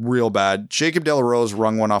real bad. Jacob Delarose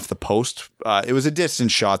rung one off the post. It was a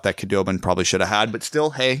distance shot that Khudobin probably should have had, but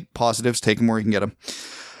still, hey, positives, take them where you can get them.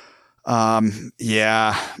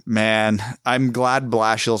 Yeah, man, I'm glad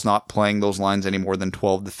Blashill's not playing those lines any more than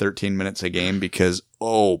 12 to 13 minutes a game because,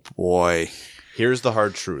 oh boy. Here's the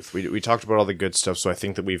hard truth. We talked about all the good stuff, so I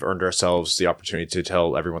think that we've earned ourselves the opportunity to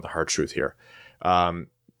tell everyone the hard truth here.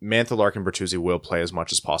 Mantha, Larkin, Bertuzzi will play as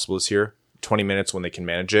much as possible this year. 20 minutes when they can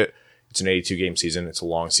manage it. It's an 82-game season. It's a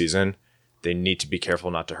long season. They need to be careful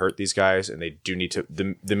not to hurt these guys, and they do need to...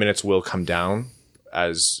 The minutes will come down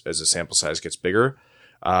as the sample size gets bigger.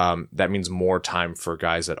 That means more time for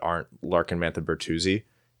guys that aren't Larkin, Mantha, Bertuzzi.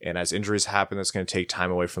 And as injuries happen, that's going to take time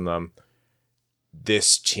away from them.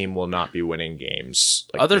 This team will not be winning games.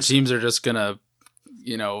 Other teams are just going to,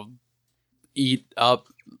 eat up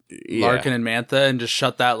Larkin and Mantha and just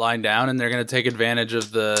shut that line down, and they're going to take advantage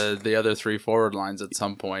of the other three forward lines at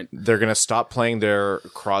some point. They're going to stop playing their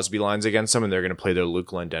Crosby lines against them, and they're going to play their Luke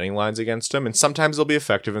Glendening lines against them, and sometimes they'll be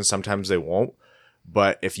effective and sometimes they won't.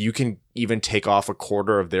 But if you can even take off a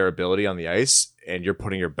quarter of their ability on the ice and you're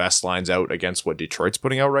putting your best lines out against what Detroit's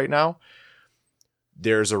putting out right now,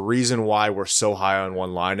 there's a reason why we're so high on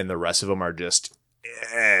one line and the rest of them are just,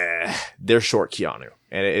 they're short Keanu.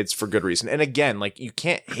 And it's for good reason. And again, you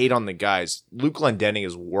can't hate on the guys. Luke Glendening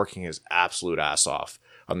is working his absolute ass off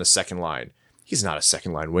on the second line. He's not a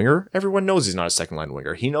second line winger. Everyone knows he's not a second line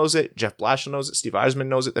winger. He knows it. Jeff Blashill knows it. Steve Yzerman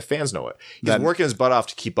knows it. The fans know it. He's working his butt off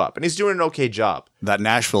to keep up, and he's doing an okay job. That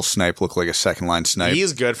Nashville snipe looked like a second line snipe.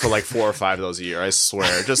 He's good for 4 or 5 of those a year, I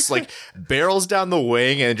swear. Just barrels down the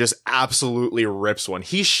wing and just absolutely rips one.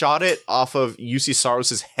 He shot it off of UC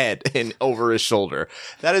Saros' head and over his shoulder.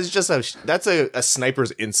 That is just that's a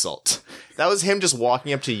sniper's insult. That was him just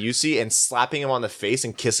walking up to UC and slapping him on the face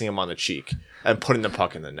and kissing him on the cheek and putting the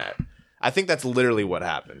puck in the net. I think that's literally what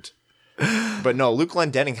happened. But no, Luke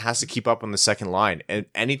Glendening has to keep up on the second line. And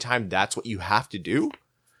anytime that's what you have to do,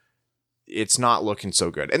 it's not looking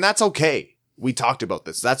so good. And that's okay. We talked about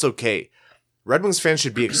this. That's okay. Red Wings fans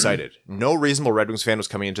should be excited. No reasonable Red Wings fan was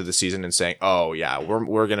coming into the season and saying, oh, yeah,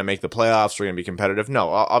 we're going to make the playoffs. We're going to be competitive. No,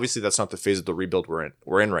 obviously that's not the phase of the rebuild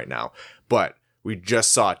we're in right now. But we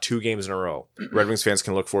just saw 2 games in a row. Red Wings fans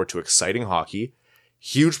can look forward to exciting hockey,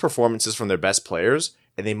 huge performances from their best players,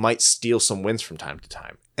 and they might steal some wins from time to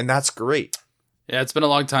time. And that's great. Yeah, it's been a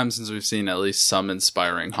long time since we've seen at least some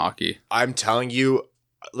inspiring hockey. I'm telling you,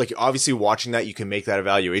 obviously watching that, you can make that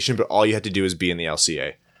evaluation, but all you had to do is be in the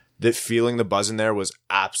LCA. That feeling the buzz in there was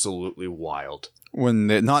absolutely wild.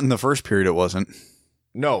 Not in the first period, it wasn't.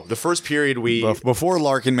 No, the first period before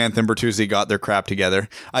Larkin, Mantha, and Bertuzzi got their crap together.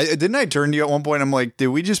 I turn to you at one point? I'm like, did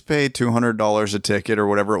we just pay $200 a ticket or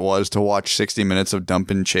whatever it was to watch 60 minutes of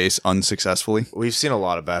dump and chase unsuccessfully? We've seen a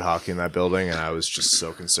lot of bad hockey in that building, and I was just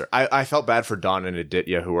so concerned. I felt bad for Don and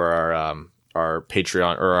Aditya, who are our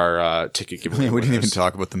Patreon or our ticket giveaway. We didn't even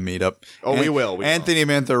talk about the meetup. Oh, we will. Anthony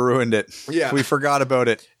Mantha ruined it. Yeah, we forgot about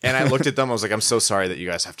it. And I looked at them. I was like, I'm so sorry that you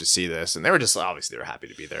guys have to see this. And they were just obviously they were happy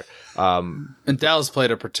to be there. And Dallas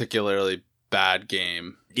played a particularly bad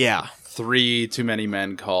game. Yeah, 3 too many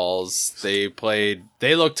men calls. They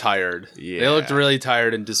looked tired. Yeah. They looked really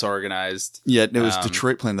tired and disorganized. Yeah, it was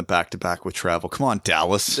Detroit playing the back-to-back with travel. Come on,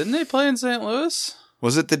 Dallas. Didn't they play in St. Louis?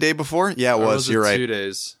 Was it the day before? Yeah, it was. You're right. 2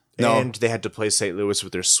 days. No. And they had to play St. Louis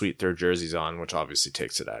with their sweet third jerseys on, which obviously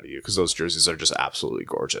takes it out of you because those jerseys are just absolutely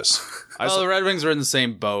gorgeous. The Red Wings were in the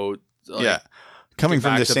same boat. Yeah. Coming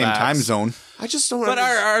from the same time zone. I just don't But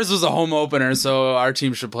ours was a home opener, so our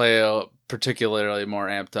team should play particularly more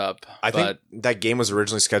amped up. I think that game was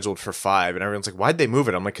originally scheduled for 5, and everyone's like, why'd they move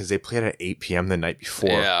it? I'm like, because they played at 8 p.m. the night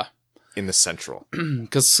before in the Central.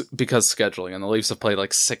 because scheduling, and the Leafs have played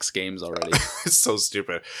like 6 games already. It's so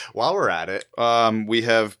stupid. While we're at it, we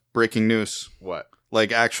have breaking news. What?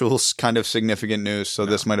 Like actual kind of significant news, so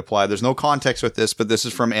this might apply. There's no context with this, but this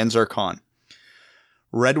is from Anzar Khan.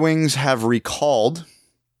 Red Wings have recalled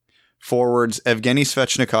forwards Evgeny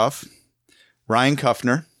Svechnikov, Ryan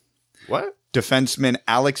Kuffner, What? defenseman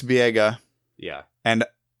Alex Biega, Yeah. and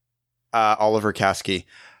Oliver Kasky.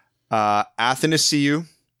 Athanasiou,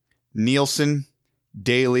 Nielsen,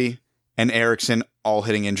 Daly, and Eriksson all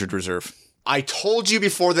hitting injured reserve. I told you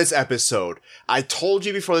before this episode.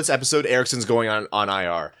 Eriksson's going on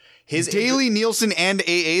IR. His Daly, Nielsen, and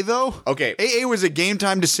AA, though? Okay. AA was a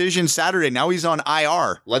game-time decision Saturday. Now he's on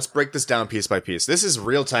IR. Let's break this down piece by piece. This is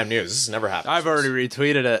real-time news. This has never happened. I've already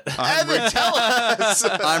retweeted it. Evan, tell us.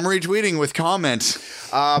 I'm retweeting with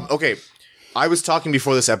comments. Okay. I was talking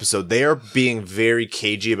before this episode. They are being very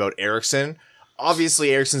cagey about Eriksson.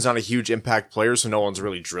 Obviously, Eriksson's not a huge impact player, so no one's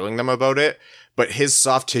really drilling them about it. But his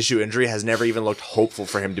soft tissue injury has never even looked hopeful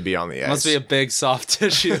for him to be on the ice. Must be a big soft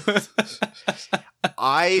tissue.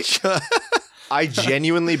 I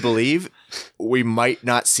genuinely believe we might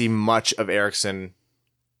not see much of Eriksson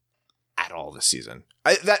at all this season.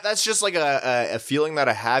 That's just like a feeling that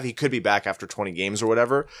I have. He could be back after 20 games or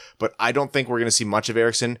whatever, but I don't think we're going to see much of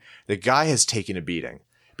Eriksson. The guy has taken a beating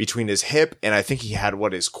between his hip and I think he had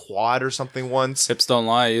his quad or something once. Hips don't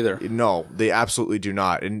lie either. No, they absolutely do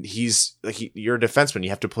not. And you're a defenseman. You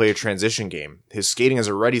have to play a transition game. His skating has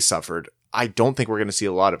already suffered. I don't think we're going to see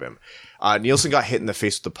a lot of him. Nielsen got hit in the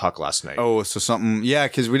face with the puck last night. Oh, so something. Yeah,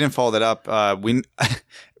 because we didn't follow that up. We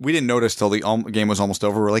didn't notice till the game was almost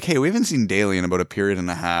over. We're like, hey, we haven't seen Daly in about a period and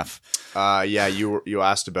a half. Yeah, you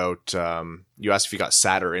asked about you asked if he got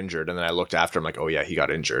sad or injured, and then I looked after him like, oh yeah, he got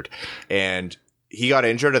injured, and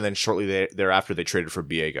then shortly thereafter they traded for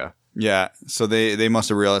Biega. Yeah, so they must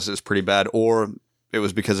have realized it was pretty bad, or it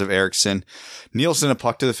was because of Eriksson. Nielsen a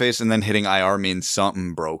puck to the face and then hitting IR means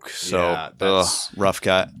something broke. So yeah, that's rough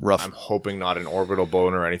guy. Rough. I'm hoping not an orbital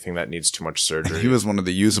bone or anything that needs too much surgery. He was one of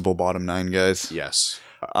the usable bottom 9 guys. Yes.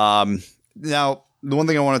 Now, the one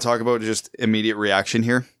thing I want to talk about is just immediate reaction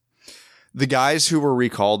here. The guys who were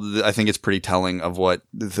recalled, I think it's pretty telling of what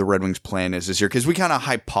the Red Wings' plan is this year, because we kind of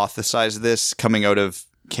hypothesized this coming out of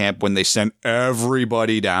camp when they sent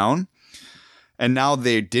everybody down. And now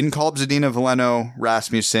they didn't call up Zadina, Veleno,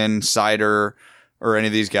 Rasmussen, Seider, or any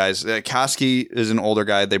of these guys. Kasky is an older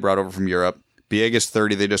guy they brought over from Europe. Biega's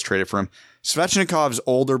 30. They just traded for him. Svechnikov's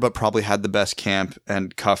older, but probably had the best camp.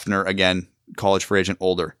 And Kuffner, again, college free agent,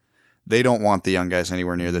 older. They don't want the young guys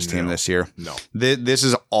anywhere near this team this year. No. This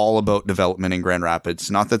is all about development in Grand Rapids.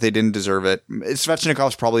 Not that they didn't deserve it.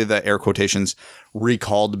 Svechnikov's probably the air quotations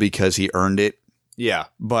recalled because he earned it. Yeah.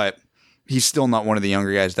 But he's still not one of the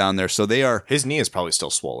younger guys down there. So they are... His knee is probably still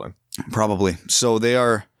swollen. Probably. So they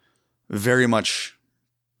are very much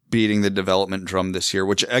beating the development drum this year,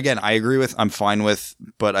 which, again, I agree with. I'm fine with.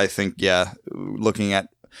 But I think, yeah, looking at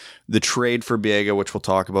the trade for Biega, which we'll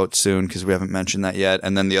talk about soon because we haven't mentioned that yet,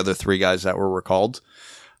 and then the other 3 guys that were recalled,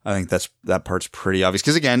 I think that part's pretty obvious.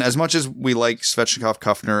 Because, again, as much as we like Svechnikov,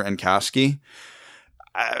 Kuffner, and Kasky,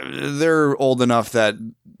 they're old enough that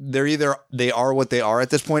they are what they are at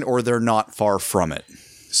this point, or they're not far from it.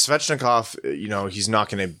 Svechnikov, he's not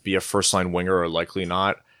going to be a first-line winger, or likely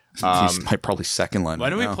not. He's probably second line. Why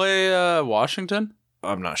don't we play Washington?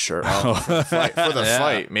 I'm not sure. For the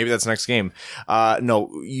fight. Maybe that's next game. No,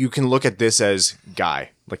 you can look at this as guy.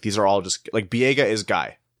 Like, these are all just... Like, Biega is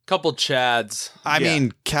guy. Couple Chads. I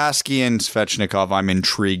mean, Kasky and Svechnikov, I'm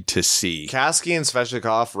intrigued to see. Kasky and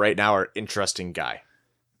Svechnikov right now are interesting guy.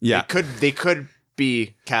 Yeah. They could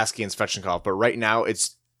be Kasky and Svechnikov, but right now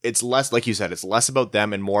it's less, like you said, it's less about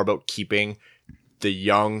them and more about keeping the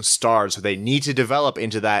young stars who they need to develop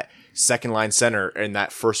into that second line center and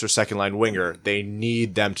that first or second line winger. They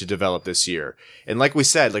need them to develop this year. And like we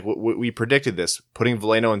said, like we predicted this, putting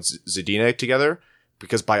Veleno and Zadina together,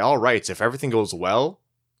 because by all rights, if everything goes well,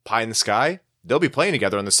 pie in the sky, they'll be playing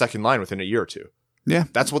together on the second line within a year or two. Yeah.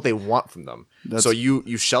 That's what they want from them. So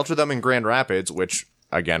you shelter them in Grand Rapids, which,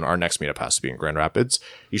 again, our next meetup has to be in Grand Rapids.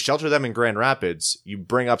 You shelter them in Grand Rapids. You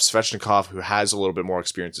bring up Svechnikov, who has a little bit more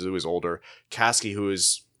experience, who is older. Kasky, who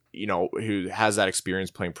is, who has that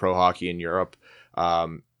experience playing pro hockey in Europe.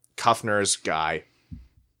 Kuffner is guy.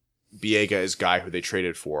 Biega is guy who they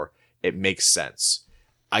traded for. It makes sense.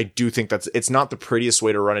 I do think it's not the prettiest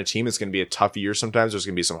way to run a team. It's going to be a tough year sometimes. There's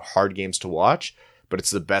going to be some hard games to watch, but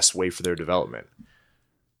it's the best way for their development.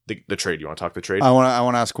 the trade. You want to talk the trade? I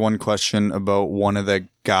want to ask one question about one of the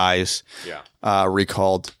guys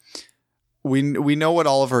recalled. We know what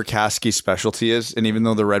Oliver Kasky's specialty is, and even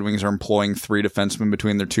though the Red Wings are employing 3 defensemen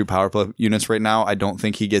between their 2 power play units right now, I don't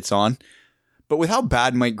think he gets on. But with how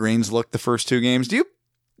bad Mike Green's looked the first 2 games, do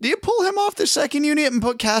you pull him off the second unit and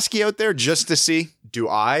put Kasky out there just to see? Do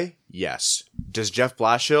I? Yes. Does Jeff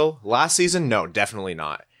Blashill? Last season? No, definitely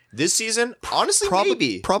not. This season? Honestly,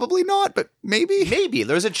 maybe. Probably not, but maybe. Maybe.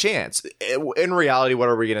 There's a chance. In reality, what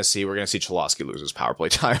are we going to see? We're going to see Cholowski lose his power play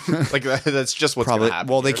time. Like, that's just what's going to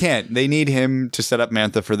happen. Well, they can't. They need him to set up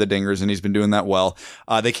Mantha for the dingers, and he's been doing that well.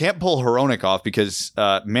 They can't pull Hronek off because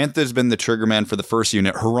Mantha's been the trigger man for the first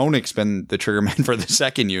unit. Hronek's been the trigger man for the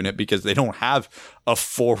second unit because they don't have a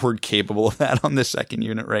forward capable of that on the second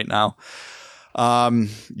unit right now.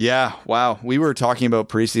 Wow. We were talking about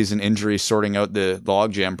preseason injuries sorting out the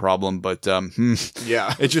logjam problem, but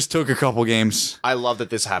it just took a couple games. I love that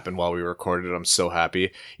this happened while we recorded. I'm so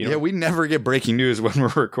happy. We never get breaking news when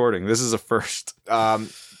we're recording. This is a first.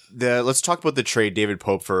 Let's talk about the trade, David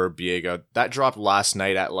Pope for Biega. That dropped last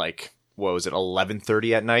night at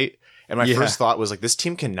 11:30 at night. And my first thought was this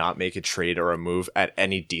team cannot make a trade or a move at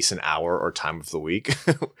any decent hour or time of the week.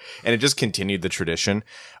 And it just continued the tradition.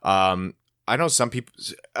 I know some people,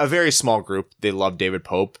 a very small group, they love David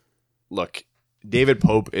Pope. Look, David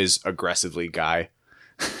Pope is aggressively guy.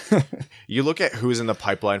 You look at who's in the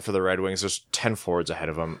pipeline for the Red Wings, there's 10 forwards ahead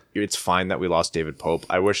of him. It's fine that we lost David Pope.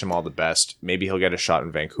 I wish him all the best. Maybe he'll get a shot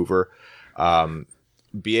in Vancouver.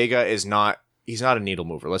 Biega he's not a needle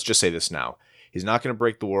mover. Let's just say this now. He's not going to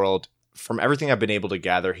break the world. From everything I've been able to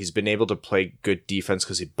gather, he's been able to play good defense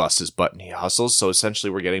because he busts his butt and he hustles. So essentially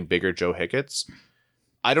we're getting bigger Joe Hicketts.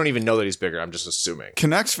 I don't even know that he's bigger. I'm just assuming.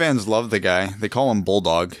 Canucks fans love the guy. They call him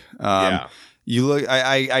Bulldog. You look.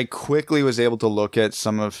 I quickly was able to look at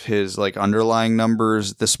some of his underlying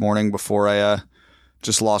numbers this morning before I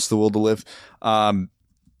just lost the will to live.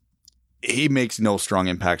 He makes no strong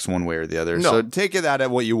impacts one way or the other. No. So take that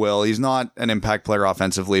at what you will. He's not an impact player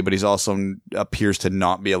offensively, but he's also appears to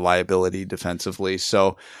not be a liability defensively.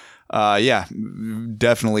 So,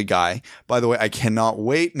 definitely guy. By the way, I cannot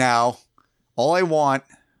wait now. All I want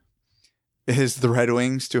is the Red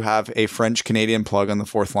Wings to have a French-Canadian plug on the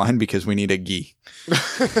 4th line because we need a Guy.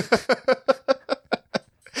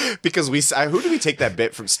 Because who did we take that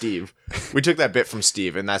bit from Steve? We took that bit from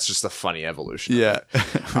Steve, and that's just a funny evolution. Yeah.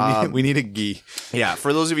 We need a Guy. Yeah,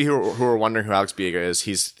 for those of you who are wondering who Alex Biega is,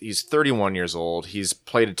 he's 31 years old. He's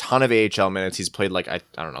played a ton of AHL minutes. He's played 70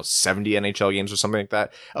 NHL games or something like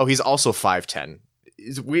that. Oh, he's also 5'10".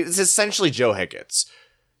 It's essentially Joe Hicketts.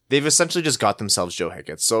 They've essentially just got themselves Joe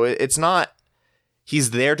Hicketts. So it's not...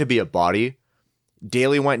 He's there to be a body.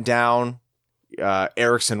 Daly went down.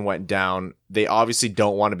 Erickson went down. They obviously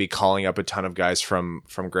don't want to be calling up a ton of guys from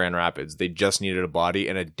Grand Rapids. They just needed a body,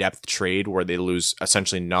 and a depth trade where they lose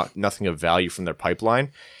essentially nothing of value from their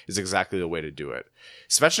pipeline is exactly the way to do it.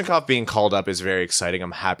 Svechnikov being called up is very exciting.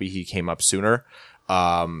 I'm happy he came up sooner.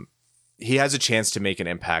 He has a chance to make an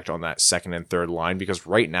impact on that second and third line because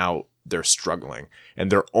right now they're struggling,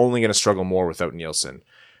 and they're only going to struggle more without Nielsen.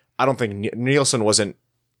 I don't think Nielsen wasn't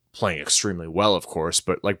playing extremely well, of course,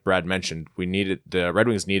 but like Brad mentioned, the Red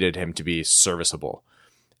Wings needed him to be serviceable,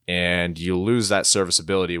 and you lose that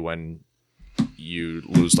serviceability when you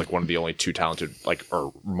lose one of the only 2 talented,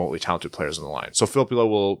 or remotely talented players on the line. So Filppula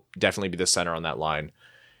will definitely be the center on that line,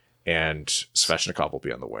 and Svechnikov will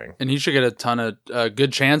be on the wing. And he should get a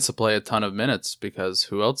good chance to play a ton of minutes because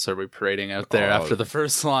who else are we parading out there after the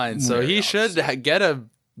first line? So he should get a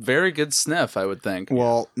very good sniff, I would think.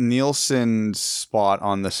 Well, Nielsen's spot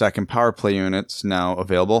on the second power play unit's now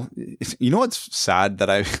available. You know what's sad?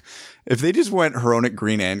 That if they just went Hronek,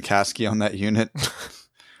 Green, and Kasky on that unit...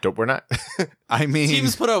 We're not. I mean,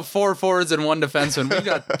 teams put out 4 forwards and 1 defenseman. We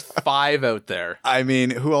got 5 out there. I mean,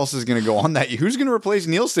 who else is going to go on that? Who's going to replace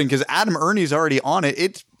Nielsen? Because Adam Ernie's already on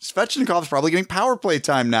it. Svechnikov's probably getting power play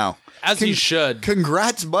time now. He should.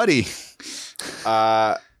 Congrats, buddy.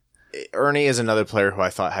 Ernie is another player who I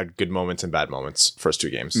thought had good moments and bad moments first 2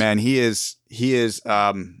 games. Man, he is.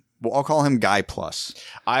 Well, I'll call him Guy Plus.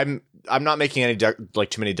 I'm not making any too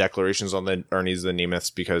many declarations on the Ernies, the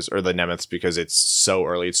Nemeths because it's so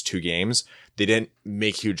early. It's 2 games. They didn't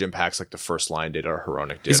make huge impacts like the first line did or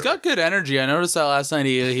Hronek did. He's got good energy. I noticed that last night.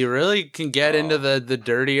 He really can get into the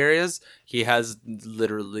dirty areas. He has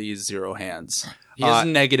literally 0 hands. He has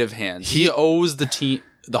negative hands. He owes the team.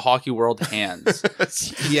 the hockey world hands.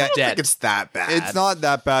 Yeah, I don't think it's that bad. It's not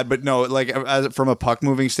that bad, but no, like from a puck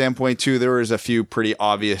moving standpoint too, there was a few pretty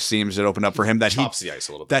obvious seams that opened up for him that Chops the ice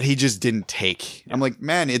a little bit. that he just didn't take. I'm like,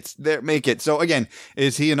 man, it's there. Make it. So again,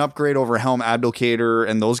 is he an upgrade over Helm, Abdelkader,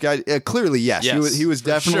 and those guys? Clearly, yes. He was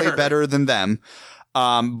definitely better than them.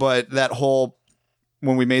 But that whole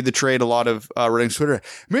when we made the trade, a lot of writing Twitter,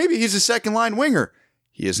 maybe he's a second line winger.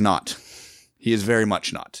 He is not. He is very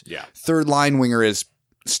much not. Yeah. Third line winger is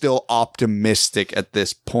still optimistic at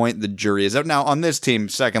this point. The jury is out. Now, on this team,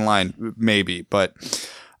 second line, maybe, but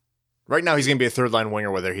right now he's going to be a third line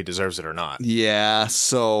winger whether he deserves it or not. yeah,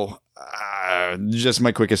 so just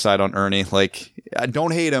my quick aside on Ernie. Like, I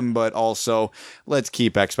don't hate him, but also let's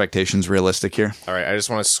keep expectations realistic here. All right, I just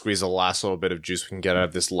want to squeeze the last little bit of juice we can get out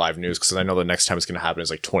of this live news because I know the next time it's going to happen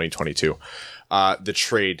is like 2022. The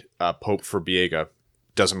trade, Pope for Biega,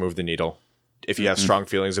 doesn't move the needle. If you have strong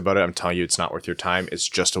feelings about it, I'm telling you, it's not worth your time. It's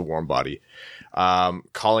just a warm body.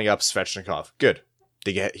 Calling up Svechnikov, good.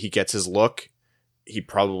 He gets his look. He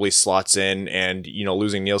probably slots in, and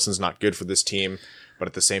losing Nielsen's not good for this team. But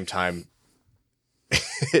at the same time,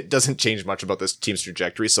 it doesn't change much about this team's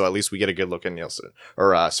trajectory. So at least we get a good look at Nielsen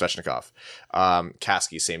or Svechnikov.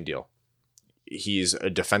 Kasky, same deal. He's a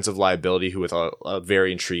defensive liability who with a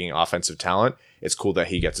very intriguing offensive talent. It's cool that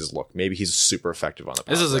he gets his look. Maybe he's super effective on the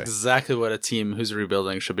power This is play. Exactly what a team who's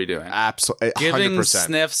rebuilding should be doing. Absolutely. Giving 100%.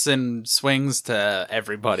 sniffs and swings to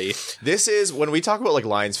everybody. This is when we talk about like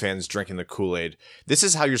Lions fans drinking the Kool-Aid. This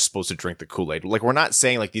is how you're supposed to drink the Kool-Aid. Like we're not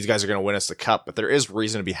saying like these guys are going to win us the cup, but there is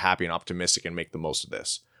reason to be happy and optimistic and make the most of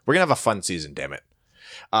this. We're going to have a fun season, damn it.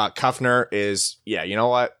 Kuffner is, you know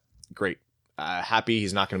what? Great. Happy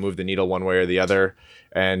he's not going to move the needle one way or the other.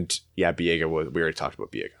 And yeah, Biega, we already talked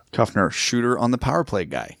about Biega. Kuffner, shooter on the power play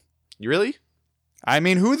guy. You really? I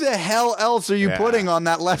mean, who the hell else are you putting on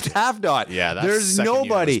that left half dot? Yeah, there's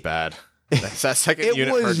nobody. Unit was bad. That second It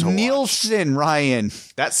unit hurt was to watch. Nielsen, Ryan.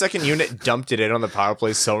 That second unit dumped it in on the power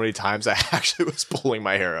play so many times I actually was pulling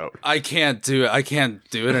my hair out. I can't do it. I can't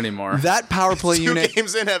do it anymore. That power play Two unit.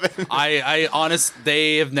 games in, Evan. I honest,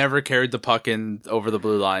 they have never carried the puck in over the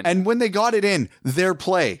blue line. And when they got it in,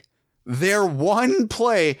 their one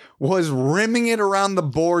play was rimming it around the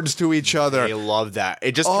boards to each other. They love that.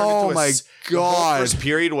 It just turned Oh into my the whole God. first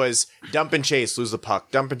period was dump and chase, lose the puck,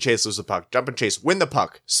 dump and chase, lose the puck, dump and chase, win the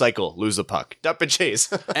puck, cycle, lose the puck, dump and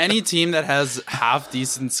chase. Any team that has half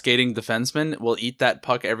decent skating defensemen will eat that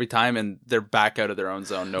puck every time, and they're back out of their own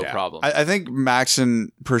zone, no problem. I think Max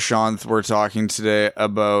and Prashanth were talking today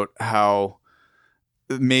about how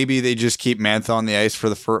maybe they just keep Mantha on the ice for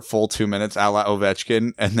the full 2 minutes, a la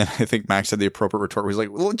Ovechkin. And then I think Max had the appropriate retort. He was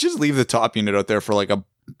like, well, just leave the top unit out there for like $1.50,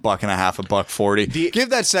 $1.40. Give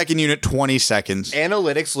that second unit 20 seconds.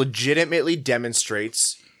 Analytics legitimately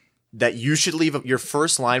demonstrates that you should leave your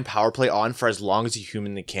first line power play on for as long as you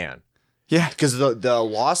humanly can. Yeah. Because the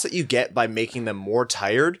loss that you get by making them more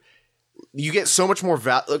tired, you get so much more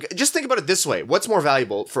value. Just think about it this way. What's more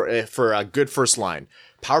valuable for a good first line?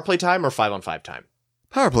 Power play time or 5-on-5 time?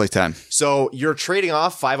 Power play time. So you're trading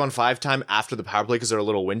off 5-on-5 time after the power play because they're a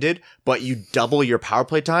little winded, but you double your power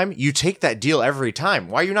play time. You take that deal every time.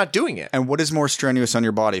 Why are you not doing it? And what is more strenuous on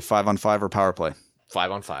your body, 5-on-5 or power play?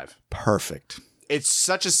 5-on-5. Perfect. It's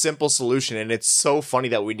such a simple solution, and it's so funny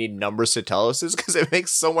that we need numbers to tell us this because it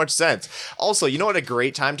makes so much sense. Also, you know what a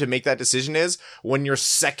great time to make that decision is? When your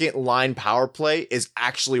second line power play is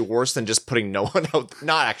actually worse than just putting no one out.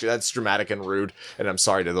 Not actually, that's dramatic and rude, and I'm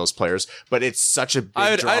sorry to those players, but it's such a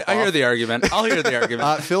big drop-off. I hear the argument. I'll hear the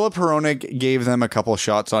argument. Philip Hronik gave them a couple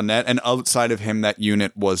shots on net, and outside of him, that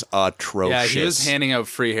unit was atrocious. Yeah, he was handing out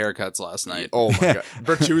free haircuts last night. Oh my God.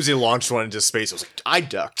 Bertuzzi launched one into space. I was like, I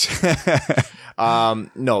ducked.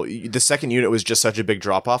 No, the second unit was just such a big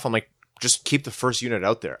drop off. I'm like, just keep the first unit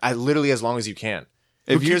out there. Literally as long as you can.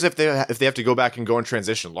 Who cares if they have to go back and go in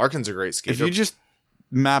transition? Larkin's a great skater. If you just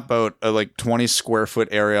map out a like 20 square foot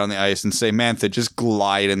area on the ice and say, Mantha, just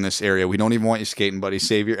glide in this area. We don't even want you skating, buddy.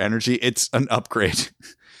 Save your energy. It's an upgrade.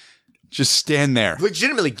 Just stand there.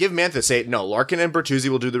 Legitimately give Mantha, say, no, Larkin and Bertuzzi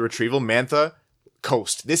will do the retrieval. Mantha,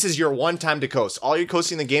 coast. This is your one time to coast. All you're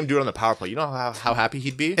coasting the game, do it on the power play. You know how happy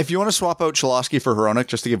he'd be? If you want to swap out Cholowski for Hronik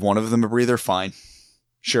just to give one of them a breather, fine.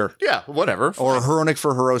 Sure. Yeah, whatever. Or Hronik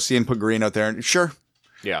for Hirose and put Green out there. Sure.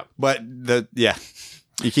 Yeah. But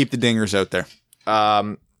you keep the dingers out there.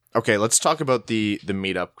 Okay, let's talk about the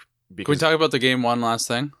meetup. Can we talk about the game one last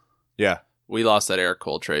thing? Yeah. We lost that Eric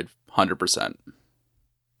Cole trade 100%.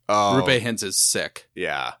 Oh. Rupe Hintz is sick.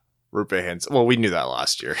 Yeah. Rupe Hintz. Well, we knew that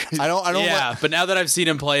last year. I don't Yeah, but now that I've seen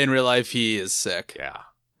him play in real life, he is sick. Yeah.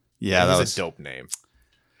 Yeah, That that was was a dope name.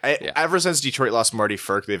 Ever since Detroit lost Marty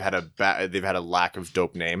Ferk, they've had a lack of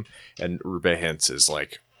dope name, and Rube Hintz is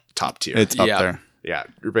like top tier. It's up there. Yeah,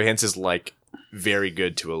 Rube Hintz is like very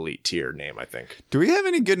good to elite tier name, I think. Do we have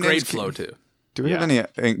any good names? Great flow too. Do we have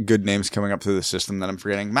any good names coming up through the system that I'm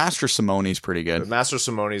forgetting? Master Simone's pretty good. Master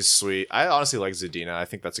Simone's sweet. I honestly like Zadina. I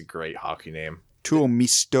think that's a great hockey name.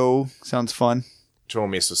 Tuomisto sounds fun.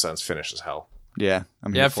 Tuomisto sounds Finnish as hell. Yeah,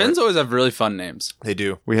 Finns always have really fun names. They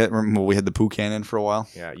do. We had the Poo Cannon for a while.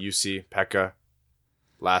 Yeah, UC, Pekka,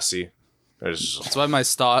 Lassie. That's why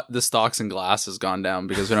the stocks and glass has gone down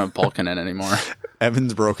because we don't have Pulkkinen anymore.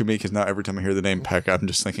 Evan's broken me because now every time I hear the name Pekka, I'm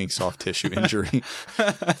just thinking soft tissue injury.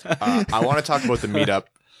 I want to talk about the meetup.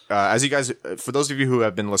 As you guys, for those of you who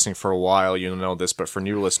have been listening for a while, you'll know this, but for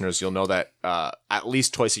new listeners, you'll know that at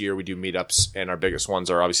least twice a year we do meetups, and our biggest ones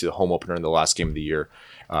are obviously the home opener and the last game of the year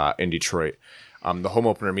in Detroit. The home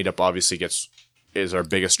opener meetup obviously is our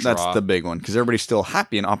biggest draw. That's the big one because everybody's still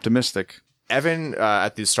happy and optimistic. Evan,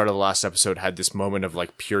 at the start of the last episode, had this moment of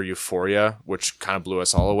like pure euphoria, which kind of blew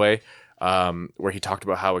us all away, where he talked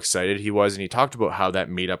about how excited he was, and he talked about how that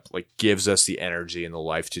meetup like gives us the energy and the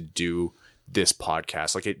life to do this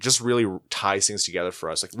podcast. Like, it just really ties things together for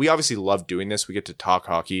us. Like, we obviously love doing this. We get to talk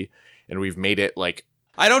hockey, and we've made it like...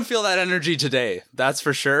 I don't feel that energy today, that's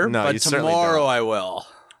for sure, no, but tomorrow I will.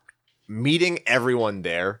 Meeting everyone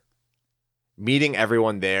there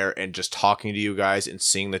and just talking to you guys and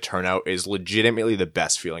seeing the turnout is legitimately the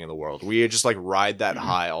best feeling in the world. We just like ride that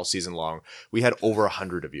high all season long. We had over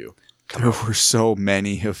 100 of you. There were so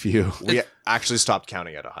many of you. We actually stopped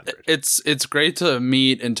counting at 100. It's great to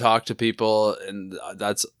meet and talk to people, and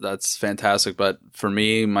that's fantastic. But for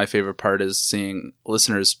me, my favorite part is seeing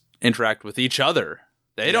listeners interact with each other.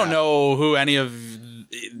 They don't know who any of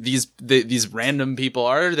these random people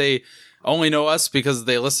are. They only know us because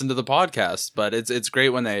they listen to the podcast. But it's great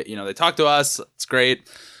when they talk to us. It's great.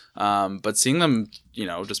 But seeing them,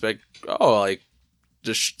 just like,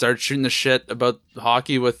 just start shooting the shit about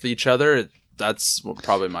hockey with each other. That's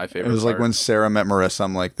probably my favorite. It was like when Sarah met Marissa.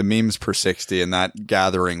 I'm like, the memes per 60, and that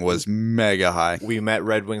gathering was mega high. We met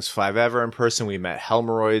Red Wings 5 Ever in person. We met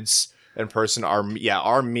Helmeroids in person. Our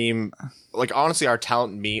meme, like honestly, our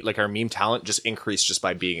meme talent just increased just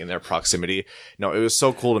by being in their proximity. No, it was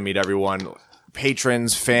so cool to meet everyone,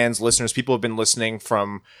 patrons, fans, listeners. People have been listening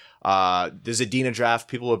from the Zadina draft.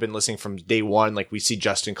 People have been listening from day one. Like, we see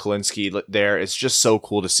Justin Kalinsky there. It's just so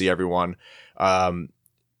cool to see everyone.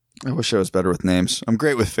 I wish I was better with names. I'm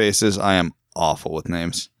great with faces. I am awful with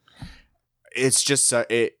names. It's just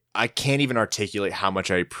I can't even articulate how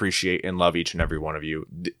much I appreciate and love each and every one of you.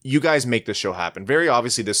 You guys make this show happen. Very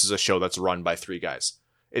obviously, this is a show that's run by 3 guys.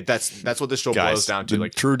 That's what this show boils down to. The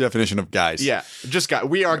like, true definition of guys. Yeah, just guys.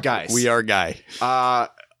 We are guys. We are guy.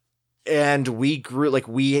 And we grew, like,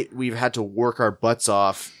 we've had to work our butts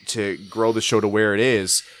off to grow the show to where it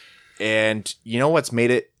is. And you know what's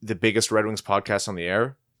made it the biggest Red Wings podcast on the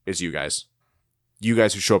air is you guys. You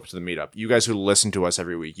guys who show up to the meetup. You guys who listen to us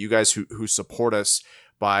every week. You guys who support us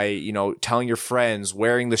by, telling your friends,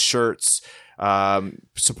 wearing the shirts,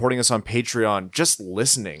 supporting us on Patreon, just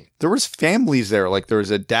listening. There was families there. Like, there was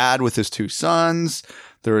a dad with his 2 sons.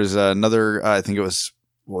 There was another, I think it was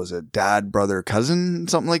it dad, brother, cousin,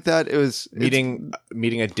 something like that. It was meeting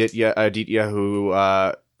Aditya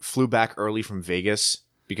who flew back early from Vegas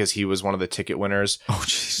because he was one of the ticket winners. Oh,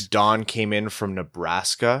 jeez. Don came in from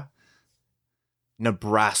Nebraska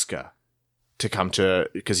to come to,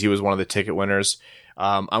 because he was one of the ticket winners.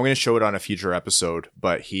 I'm going to show it on a future episode,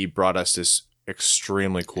 but he brought us this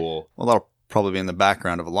extremely cool. Well, that'll probably be in the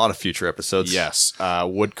background of a lot of future episodes. Yes.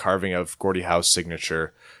 Wood carving of Gordie Howe's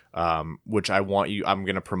signature, which I'm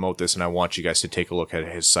going to promote this, and I want you guys to take a look at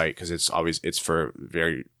his site because it's for a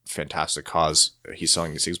very fantastic cause. He's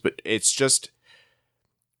selling these things, but it's just,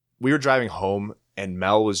 we were driving home and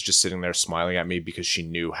Mel was just sitting there smiling at me because she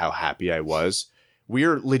knew how happy I was. We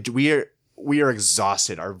are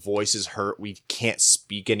exhausted. Our voices hurt. We can't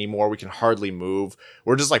speak anymore. We can hardly move.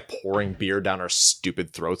 We're just like pouring beer down our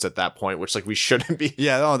stupid throats at that point, which like we shouldn't be.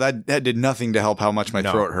 Yeah, no, that did nothing to help how much my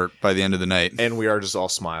throat hurt by the end of the night. And we are just all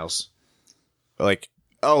smiles. Like,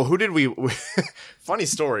 oh, who did we? Funny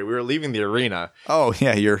story. We were leaving the arena. Oh,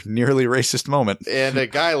 yeah, your nearly racist moment. And a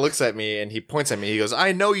guy looks at me and he points at me. He goes,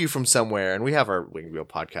 I know you from somewhere. And we have our Winged Wheel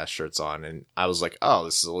podcast shirts on. And I was like, oh,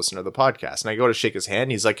 this is a listener of the podcast. And I go to shake his hand.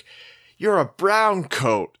 And he's like, you're a brown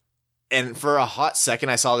coat. And for a hot second,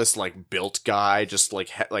 I saw this like built guy, just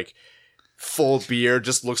like full beard,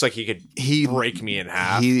 just looks like he could break me in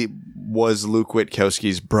half. He was Luke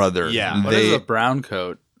Witkowski's brother. Yeah. What is a brown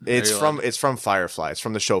coat? It's from Firefly. It's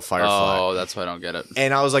from the show Firefly. Oh, that's why I don't get it.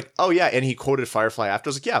 And I was like, oh yeah. And he quoted Firefly after.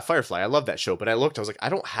 I was like, yeah, Firefly. I love that show. But I looked, I was like, I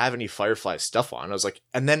don't have any Firefly stuff on. I was like,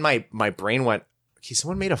 and then my brain went, okay,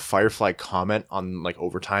 someone made a Firefly comment on like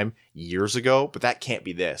Overtime years ago, but that can't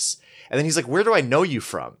be this. And then he's like, where do I know you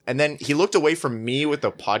from? And then he looked away from me with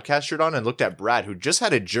the podcast shirt on and looked at Brad, who just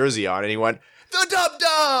had a jersey on, and he went, the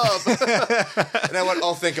dub. And I went,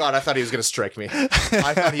 oh, thank God. I thought he was going to strike me.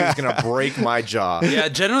 I thought he was going to break my jaw. Yeah,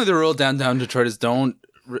 generally the rule downtown Detroit is don't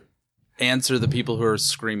answer the people who are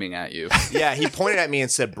screaming at you. Yeah, he pointed at me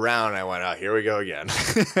and said Brown. And I went, oh, here we go again.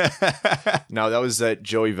 No, that was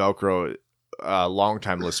Joey Velcro, a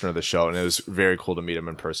longtime listener of the show, and it was very cool to meet him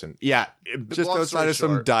in person. Yeah, just outside of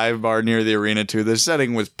some dive bar near the arena too. The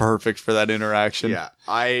setting was perfect for that interaction. Yeah,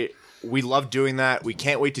 we love doing that. We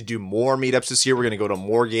can't wait to do more meetups this year. We're going to go to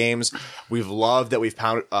more games. We've loved that we've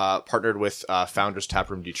partnered with Founders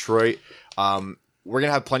Taproom Detroit. We're going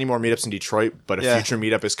to have plenty more meetups in Detroit, but a future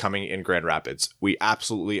meetup is coming in Grand Rapids. We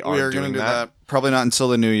absolutely are doing that. Probably not until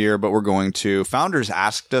the new year, but we're going to. Founders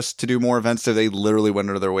asked us to do more events, so they literally went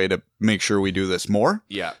out of their way to make sure we do this more.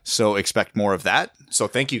 Yeah. So expect more of that. So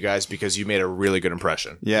thank you guys, because you made a really good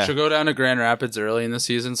impression. Yeah. You should go down to Grand Rapids early in the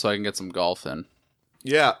season so I can get some golf in.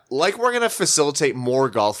 Yeah. Like we're going to facilitate more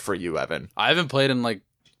golf for you, Evan. I haven't played in like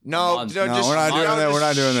No, months. we're not doing that. We're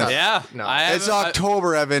not doing that. Yeah. No. It's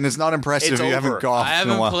October, Evan. It's not impressive It's if you over. haven't golfed I in a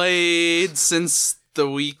haven't while. played since the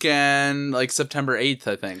weekend, like September 8th,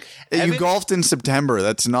 I think. You golfed in September.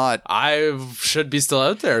 That's not... I should be still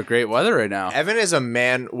out there. Great weather right now. Evan is a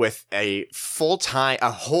man with a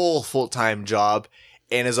whole full-time job,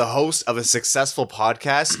 and is a host of a successful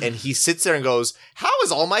podcast, and he sits there and goes, how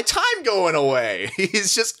is all my time going away? He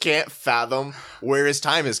just can't fathom where his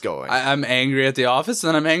time is going. I'm angry at the office, and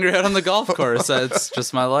then I'm angry out on the golf course. That's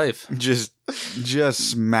just my life. Just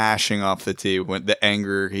smashing off the tee when the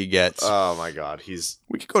anger he gets. Oh my God,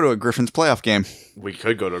 We could go to a Griffins playoff game. we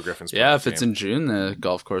could go to a Griffins. Yeah, playoff if it's game. in June, the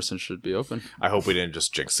golf course should be open. I hope we didn't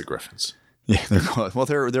just jinx the Griffins. Yeah, they're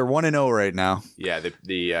 1-0 right now. Yeah,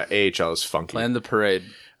 the AHL is funky. Plan the parade.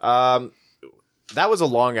 That was a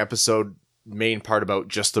long episode, main part about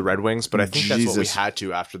just the Red Wings, but I think that's what we Jesus. had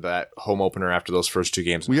to after that home opener, after those first two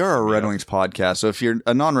games. We are a Red Wings podcast, so if you're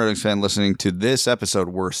a non-Red Wings fan listening to this episode,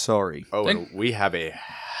 we're sorry. Oh, and we have a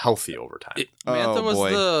healthy overtime. Mantha was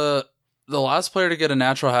boy. the last player to get a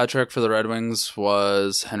natural hat trick for the Red Wings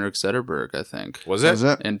was Henrik Zetterberg, I think, Was it? Was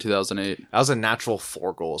it? in 2008. That was a natural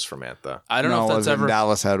 4 goals for Mantha. I don't know if that's wasn't. ever.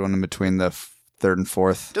 Dallas had one in between the third and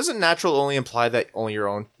fourth. Doesn't natural only imply that only your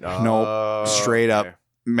own? No, straight up. okay.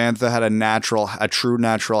 Mantha had a true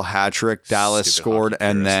natural hat trick. Dallas Stupid scored, hockey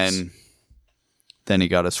and purists. then he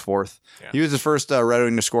got his fourth. Yeah. He was the first Red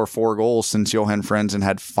Wing to score 4 goals since Johan Franzen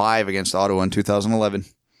had 5 against Ottawa in 2011.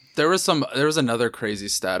 There was another crazy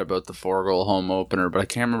stat about the 4-goal home opener, but I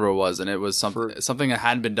can't remember what it was, and it was something that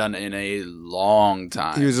hadn't been done in a long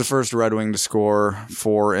time. He was the first Red Wing to score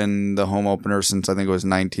 4 in the home opener since I think it was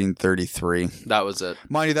 1933. That was it.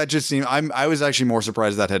 Mind you, that just seemed... I was actually more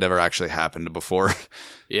surprised that had ever actually happened before,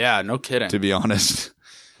 Yeah, no kidding. to be honest.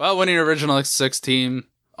 Well, winning an original 6 team,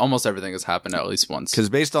 almost everything has happened at least once. Because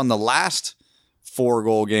based on the last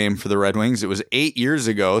 4-goal game for the Red Wings, it was 8 years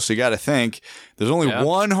ago, so you got to think there's only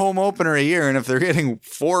one home opener a year, and if they're getting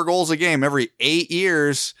 4 goals a game every 8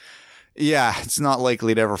 years, yeah, it's not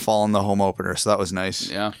likely to ever fall in the home opener, so that was nice.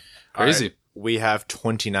 Yeah, All crazy. right. We have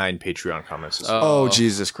 29 Patreon comments this week. Oh,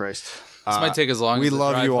 Jesus Christ. This might take as long we as the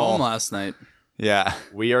love drive you all. home last night. Yeah.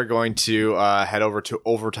 We are going to head over to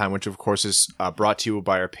Overtime, which of course is brought to you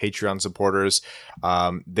by our Patreon supporters.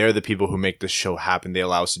 They're the people who make this show happen. They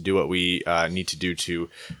allow us to do what we need to do to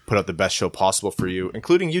put out the best show possible for you,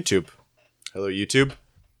 including YouTube. Hello, YouTube.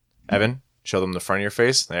 Evan, show them the front of your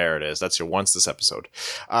face. There it is. That's your once this episode.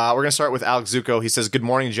 We're going to start with Alex Zuko. He says, good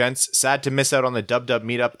morning, gents. Sad to miss out on the Dub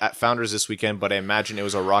meetup at Founders this weekend, but I imagine it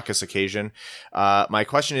was a raucous occasion. My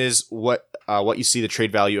question is what you see the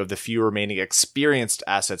trade value of the few remaining experienced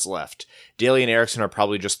assets left. Daly and Erickson are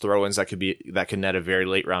probably just throw-ins that could net a very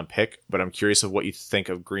late round pick, but I'm curious of what you think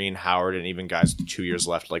of Green, Howard, and even guys with 2 years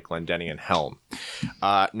left like Glendening and Helm.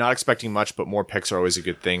 Not expecting much, but more picks are always a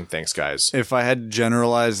good thing. Thanks, guys. If I had to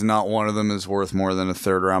generalize, not one of them is worth more than a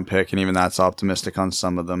 3rd-round pick, and even that's optimistic on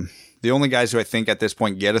some of them. The only guys who I think at this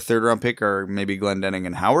point get a 3rd-round pick are maybe Glendening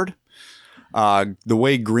and Howard. The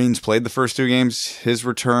way Green's played the first 2 games, his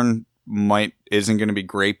return isn't going to be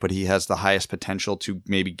great, but he has the highest potential to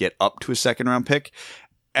maybe get up to a 2nd-round pick.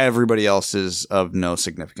 Everybody else is of no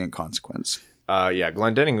significant consequence. Yeah,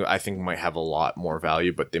 Glendening I think might have a lot more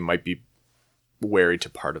value, but they might be wary to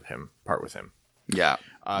part with him. Yeah.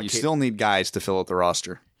 You still need guys to fill out the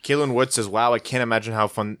roster. Kaylin Wood says, wow, I can't imagine how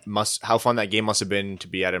fun that game must have been to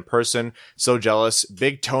be at in person. So jealous.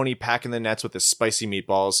 Big Tony packing the nets with his spicy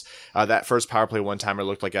meatballs. That first power play one-timer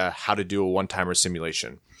looked like a how to do a one-timer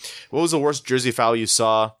simulation. What was the worst jersey foul you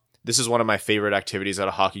saw? This is one of my favorite activities at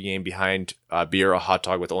a hockey game behind beer, a hot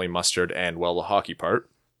dog with only mustard, and, well, the hockey part.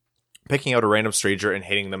 Picking out a random stranger and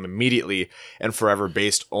hitting them immediately and forever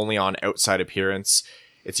based only on outside appearance.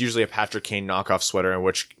 It's usually a Patrick Kane knockoff sweater in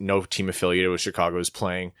which no team affiliated with Chicago is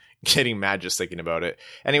playing. Getting mad just thinking about it.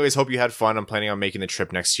 Anyways, hope you had fun. I'm planning on making the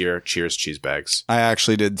trip next year. Cheers, cheese bags. I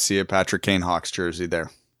actually did see a Patrick Kane Hawks jersey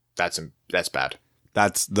there. That's bad.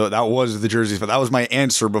 That was the jerseys, but that was my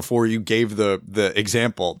answer before you gave the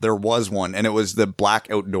example. There was one, and it was the black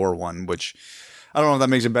outdoor one, which I don't know if that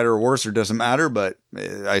makes it better or worse or doesn't matter, but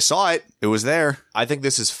I saw it. It was there. I think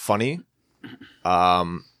this is funny,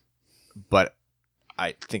 but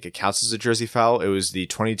I think it counts as a jersey foul. It was the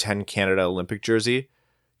 2010 Canada Olympic jersey,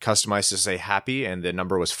 customized to say happy, and the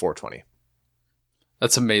number was 420.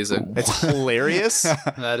 That's amazing. It's hilarious.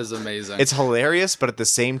 That is amazing. It's hilarious, but at the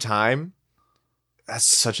same time, that's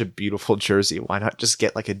such a beautiful jersey. Why not just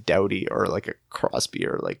get like a Doughty or like a Crosby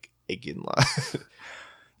or like Iginla?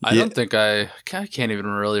 I don't think I can't even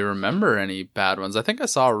really remember any bad ones. I think I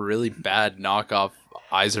saw a really bad knockoff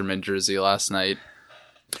Yzerman jersey last night.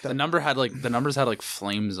 The numbers had like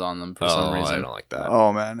flames on them for some reason. I don't like that.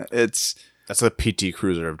 Oh man, that's a PT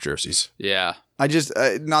Cruiser of jerseys. Yeah. I just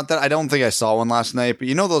not that I don't think I saw one last night, but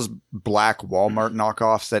you know those black Walmart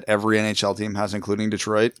knockoffs that every NHL team has, including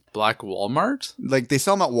Detroit. Black Walmart? Like they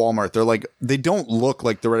sell them at Walmart. They're like they don't look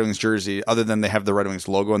like the Red Wings jersey, other than they have the Red Wings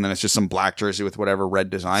logo, and then it's just some black jersey with whatever red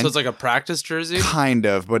design. So it's like a practice jersey, kind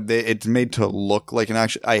of, but it's made to look like an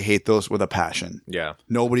actual. I hate those with a passion. Yeah,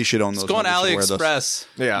 nobody should own those. Let's go on AliExpress.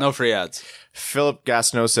 Yeah, no free ads. Philip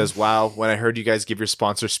Gasno says, wow, when I heard you guys give your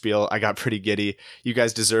sponsor spiel, I got pretty giddy. You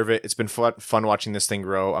guys deserve it. It's been fun watching this thing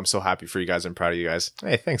grow. I'm so happy for you guys. I'm proud of you guys.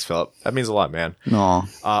 Hey, thanks, Philip. That means a lot, man. No.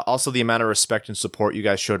 Also, the amount of respect and support you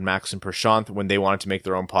guys showed Max and Prashanth when they wanted to make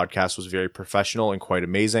their own podcast was very professional and quite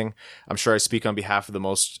amazing. I'm sure I speak on behalf of the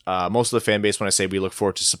most of the fan base when I say we look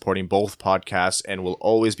forward to supporting both podcasts and will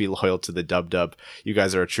always be loyal to the Dub. You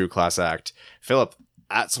guys are a true class act. Philip,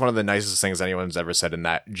 that's one of the nicest things anyone's ever said, and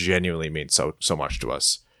that genuinely means so much to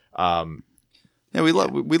us. Yeah, we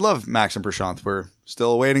love Max and Prashanth. We're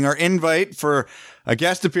still awaiting our invite for a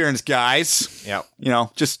guest appearance, guys. Yeah,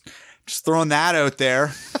 just throwing that out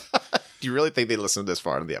there. Do you really think they listened this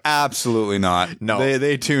far in the episode? Absolutely not. No,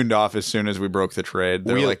 they tuned off as soon as we broke the trade.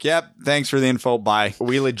 They're like, "Yep, thanks for the info. Bye."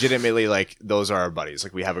 We legitimately those are our buddies.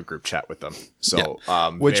 Like we have a group chat with them, so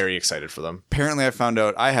very excited for them. Apparently, I found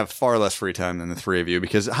out I have far less free time than the three of you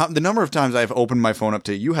because the number of times I've opened my phone up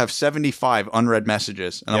to you have 75 unread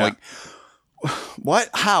messages, and I'm like,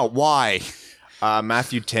 "What? How? Why?"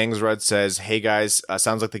 Matthew Tangsrud says, "Hey guys,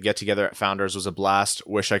 sounds like the get together at Founders was a blast.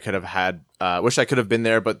 Wish I could have been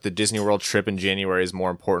there, but the Disney World trip in January is more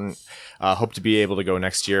important. Hope to be able to go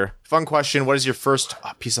next year. Fun question: what is your first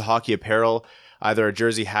piece of hockey apparel? Either a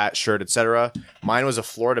jersey, hat, shirt, etc. Mine was a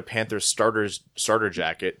Florida Panthers starter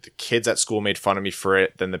jacket. The kids at school made fun of me for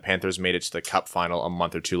it. Then the Panthers made it to the Cup final a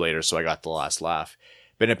month or two later, so I got the last laugh.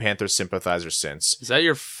 Been a Panthers sympathizer since." Is that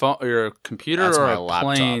your phone, your computer, that's or my a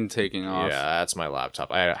laptop. Plane taking off? Yeah, that's my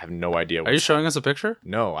laptop. I have no idea. Are you showing us a picture?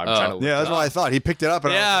 No, I'm trying to look Yeah, that's it what up. I thought. He picked it up.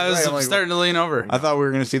 And I was like, starting to lean over. I thought we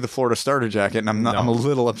were going to see the Florida starter jacket, and I'm a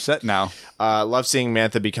little upset now. Love seeing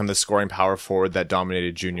Mantha become the scoring power forward that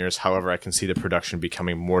dominated juniors. However, I can see the production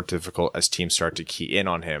becoming more difficult as teams start to key in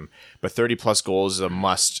on him. But 30-plus goals is a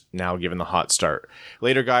must now given the hot start.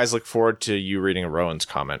 Later, guys, look forward to you reading Rowan's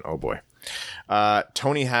comment. Oh, boy.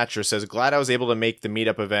 Tony Hatcher says, glad I was able to make the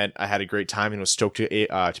meetup event. I had a great time and was stoked to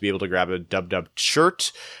be able to grab a Dub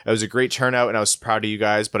shirt. It was a great turnout and I was proud of you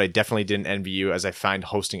guys, but I definitely didn't envy you as I find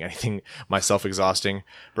hosting anything myself exhausting.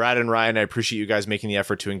 Brad and Ryan, I appreciate you guys making the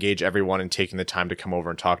effort to engage everyone and taking the time to come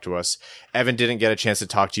over and talk to us. Evan didn't get a chance to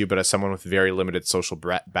talk to you, but as someone with very limited social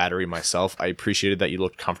battery myself, I appreciated that you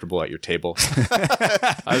looked comfortable at your table.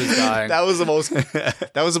 I was dying. That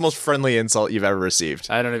was the most friendly insult you've ever received.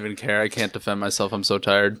 I don't even care. I can't defend myself. I'm so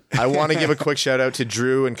tired. I want to give a quick shout out to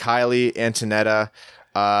Drew and Kylie, Antonetta,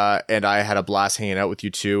 and I had a blast hanging out with you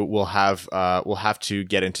two. We'll have to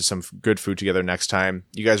get into some good food together next time.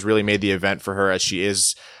 You guys really made the event for her, as she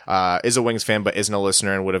is a Wings fan but isn't a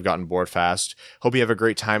listener and would have gotten bored fast. Hope you have a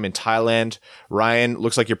great time in Thailand. Ryan,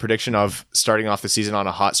 looks like your prediction of starting off the season on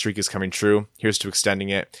a hot streak is coming true. Here's to extending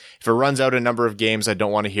it. If it runs out a number of games, I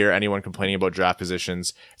don't want to hear anyone complaining about draft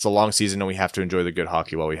positions. It's a long season and we have to enjoy the good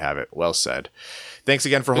hockey while we have it. Well said. Thanks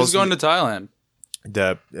again for Who's hosting. going to Thailand?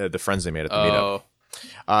 The friends they made at the meetup.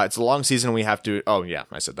 It's a long season. We have to. Oh, yeah,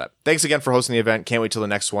 I said that. Thanks again for hosting the event. Can't wait till the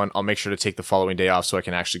next one. I'll make sure to take the following day off so I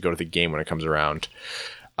can actually go to the game when it comes around.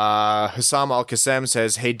 Hassam Al-Qassem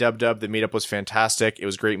says, hey, Dub, the meetup was fantastic. It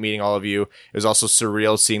was great meeting all of you. It was also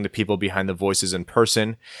surreal seeing the people behind the voices in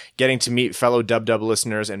person. Getting to meet fellow Dub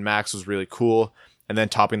listeners and Max was really cool. And then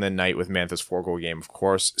topping the night with Mantha's 4-goal game, of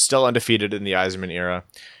course. Still undefeated in the Yzerman era.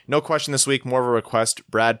 No question this week, more of a request.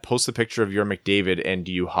 Brad, post the picture of your McDavid and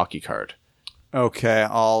DU hockey card. Okay,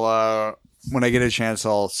 I'll when I get a chance,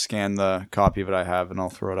 I'll scan the copy of it I have and I'll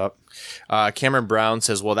throw it up. Cameron Brown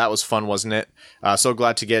says, well, that was fun, wasn't it? So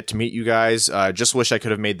glad to get to meet you guys. Just wish I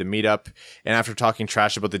could have made the meetup. And after talking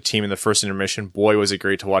trash about the team in the first intermission, boy, was it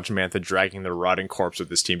great to watch Mantha dragging the rotting corpse of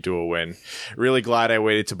this team to a win. Really glad I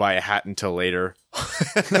waited to buy a hat until later.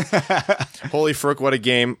 Holy frick, what a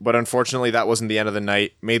game. But unfortunately, that wasn't the end of the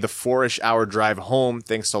night. Made the 4-ish hour drive home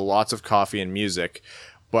thanks to lots of coffee and music.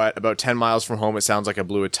 But about 10 miles from home, it sounds like I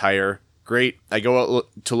blew a tire. Great. I go out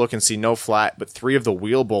to look and see no flat, but 3 of the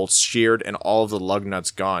wheel bolts sheared and all of the lug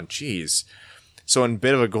nuts gone. Jeez. So in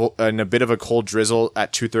a bit of a cold drizzle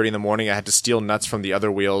at 2:30 in the morning, I had to steal nuts from the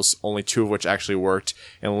other wheels, only 2 of which actually worked,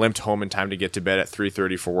 and limped home in time to get to bed at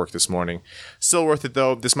 3:30 for work this morning. Still worth it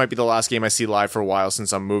though. This might be the last game I see live for a while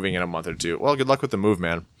since I'm moving in a month or two. Well, good luck with the move,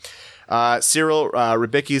 man. Cyril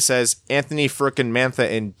Ribicki says, Anthony frickin'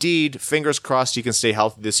 Mantha, indeed. Fingers crossed you can stay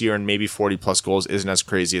healthy this year and maybe 40-plus goals isn't as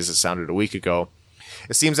crazy as it sounded a week ago.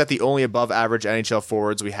 It seems that the only above-average NHL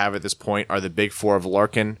forwards we have at this point are the big 4 of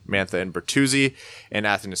Larkin, Mantha, and Bertuzzi, and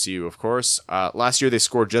Athanasiou, of course. Last year, they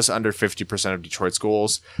scored just under 50% of Detroit's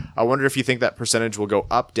goals. I wonder if you think that percentage will go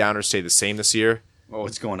up, down, or stay the same this year. Oh,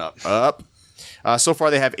 it's going up. Up. So far,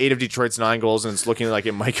 they have 8 of Detroit's 9 goals, and it's looking like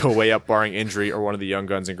it might go way up, barring injury or one of the young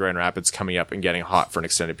guns in Grand Rapids coming up and getting hot for an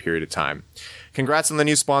extended period of time. Congrats on the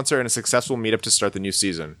new sponsor and a successful meetup to start the new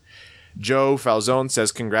season. Joe Falzone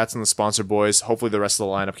says, congrats on the sponsor, boys. Hopefully the rest of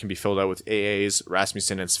the lineup can be filled out with AAs,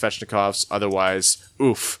 Rasmussen, and Svechnikovs. Otherwise,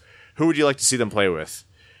 oof. Who would you like to see them play with?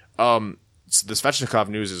 So the Svechnikov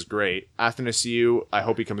news is great. Athanasiou, I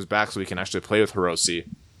hope he comes back so we can actually play with Hirose.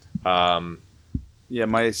 Yeah,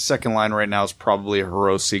 my second line right now is probably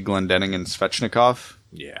Hirose, Glendening, and Svechnikov.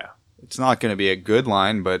 Yeah. It's not going to be a good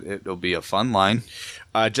line, but it'll be a fun line.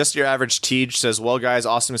 Just Your Average Tej says, well, guys,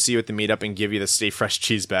 awesome to see you at the meetup and give you the Stay Fresh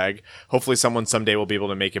cheese bag. Hopefully someone someday will be able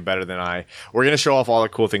to make it better than I. We're going to show off all the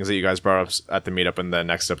cool things that you guys brought up at the meetup in the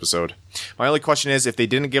next episode. My only question is, if they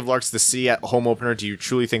didn't give Larks the C at home opener, do you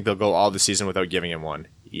truly think they'll go all the season without giving him one?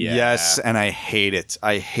 Yeah. Yes, and I hate it.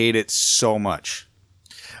 I hate it so much.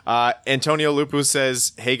 Antonio Lupu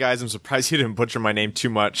says, hey guys, I'm surprised you didn't butcher my name too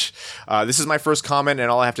much. This is my first comment, and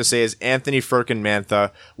all I have to say is Anthony Firkin Mantha.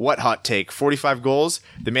 What hot take? 45 goals?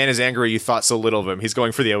 The man is angry you thought so little of him. He's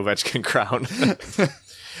going for the Ovechkin crown.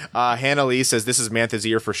 Hannah Lee says, this is Mantha's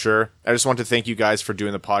year for sure. I just want to thank you guys for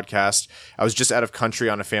doing the podcast. I was just out of country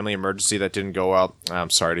on a family emergency that didn't go well. I'm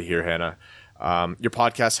sorry to hear, Hannah. Your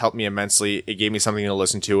podcast helped me immensely. It gave me something to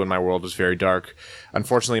listen to when my world was very dark.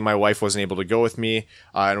 Unfortunately, my wife wasn't able to go with me,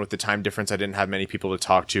 and with the time difference, I didn't have many people to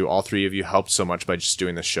talk to. All 3 of you helped so much by just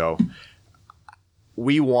doing this show.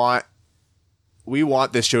 We want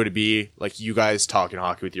this show to be like you guys talking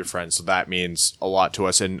hockey with your friends, so that means a lot to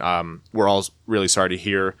us, and we're all really sorry to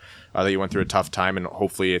hear that you went through a tough time, and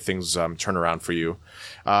hopefully things turn around for you.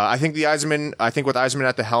 I think with Yzerman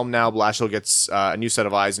at the helm now, Blashill gets a new set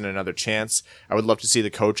of eyes and another chance. I would love to see the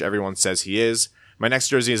coach everyone says he is. My next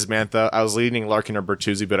jersey is Mantha. I was leaning Larkin or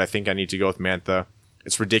Bertuzzi, but I think I need to go with Mantha.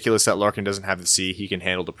 It's ridiculous that Larkin doesn't have the C. He can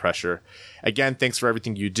handle the pressure. Again, thanks for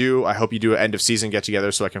everything you do. I hope you do an end of season get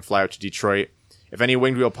together so I can fly out to Detroit. If any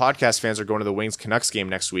Winged Wheel podcast fans are going to the Wings Canucks game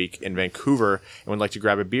next week in Vancouver and would like to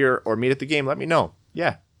grab a beer or meet at the game, let me know.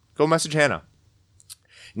 Yeah, go message Hannah.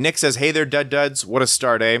 Nick says, hey there, duds. What a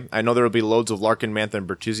start, eh? I know there will be loads of Larkin, Mantha, and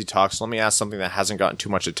Bertuzzi talk, so let me ask something that hasn't gotten too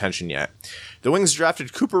much attention yet. The Wings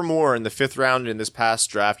drafted Cooper Moore in the 5th round in this past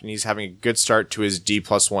draft, and he's having a good start to his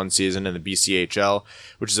D+1 season in the BCHL,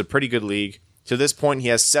 which is a pretty good league. To this point, he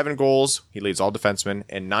has 7 goals, he leads all defensemen,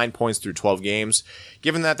 and 9 points through 12 games.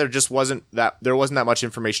 Given that there wasn't that much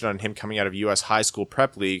information on him coming out of U.S. High School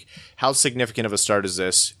Prep League, how significant of a start is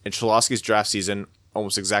this? In Cholowski's draft season,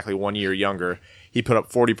 almost exactly 1 year younger, he put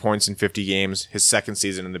up 40 points in 50 games, his second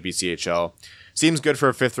season in the BCHL. Seems good for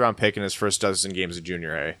a 5th-round pick in his first dozen games of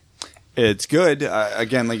junior A. It's good.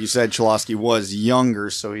 Again, like you said, Cholowski was younger,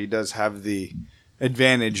 so he does have the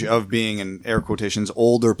advantage of being an, air quotations,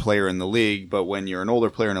 older player in the league. But when you're an older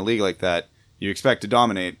player in a league like that, you expect to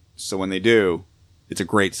dominate. So when they do, it's a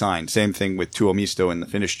great sign. Same thing with Tuomisto in the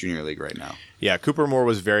Finnish Junior League right now. Yeah, Cooper Moore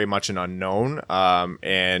was very much an unknown,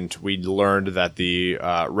 and we learned that the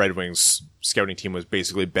Red Wings scouting team was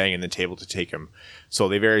basically banging the table to take him. So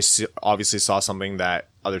they obviously saw something that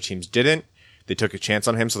other teams didn't. They took a chance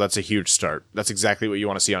on him, so that's a huge start. That's exactly what you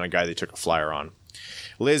want to see on a guy they took a flyer on.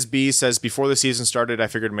 Liz B says, before the season started, I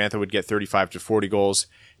figured Mantha would get 35 to 40 goals.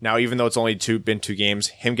 Now, even though it's only been 2 games,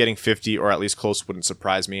 him getting 50 or at least close wouldn't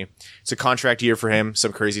surprise me. It's a contract year for him.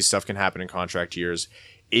 Some crazy stuff can happen in contract years.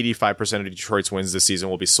 85% of Detroit's wins this season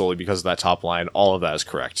will be solely because of that top line. All of that is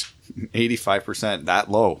correct. 85%, that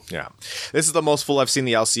low. Yeah. This is the most full I've seen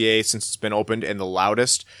the LCA since it's been opened and the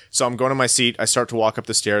loudest. So I'm going to my seat. I start to walk up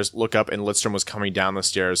the stairs, look up, and Lidstrom was coming down the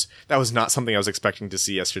stairs. That was not something I was expecting to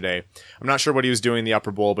see yesterday. I'm not sure what he was doing in the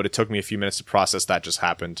upper bowl, but it took me a few minutes to process that just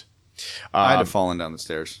happened. I had fallen down the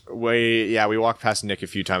stairs. We walked past Nick a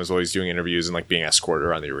few times while he's doing interviews and like being escorted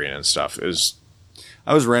around the arena and stuff.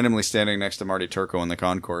 I was randomly standing next to Marty Turco in the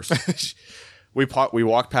concourse. We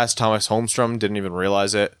walked past Thomas Holmstrom, didn't even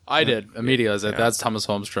realize it. I did immediately. I was like, "That's Thomas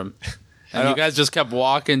Holmstrom," and you guys just kept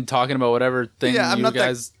walking, talking about whatever thing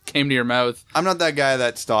came to your mouth. I'm not that guy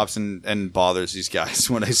that stops and bothers these guys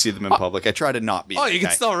when I see them in public. I try to not be. Oh, you can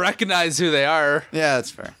still recognize who they are. Yeah, that's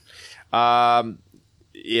fair.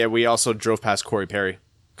 Yeah, we also drove past Corey Perry.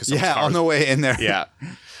 On the way in there. Yeah.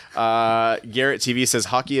 Garrett TV says,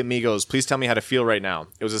 Hockey Amigos, please tell me how to feel right now.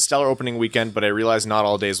 It was a stellar opening weekend, but I realize not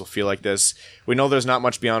all days will feel like this. We know there's not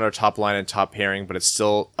much beyond our top line and top pairing, but it's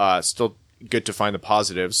still good to find the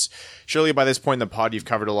positives. Surely by this point in the pod, you've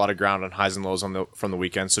covered a lot of ground on highs and lows from the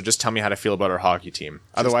weekend, so just tell me how to feel about our hockey team.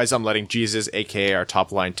 Otherwise, I'm letting Jesus, a.k.a. our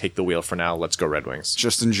top line, take the wheel for now. Let's go Red Wings.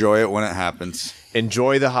 Just enjoy it when it happens.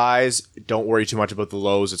 Enjoy the highs. Don't worry too much about the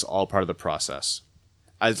lows. It's all part of the process.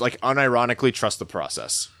 Unironically, trust the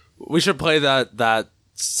process. We should play that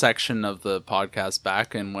section of the podcast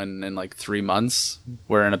back, and when in like 3 months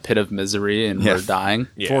we're in a pit of misery and we're dying.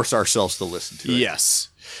 Yeah. Force ourselves to listen to it. Yes.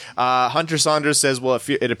 Hunter Saunders says, well,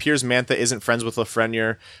 it appears Mantha isn't friends with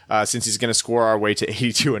Lafreniere since he's going to score our way to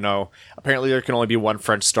 82-0. Apparently there can only be one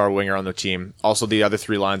French star winger on the team. Also, the other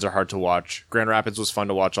 3 lines are hard to watch. Grand Rapids was fun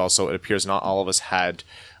to watch also. It appears not all of us had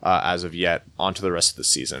as of yet. On to the rest of the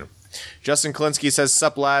season. Justin Klinsky says,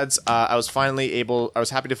 sup lads, I was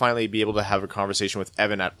happy to finally be able to have a conversation with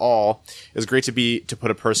Evan at all. It was great to put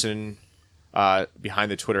a person behind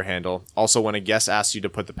the Twitter handle. Also, when a guest asks you to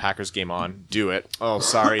put the Packers game on, do it. Oh,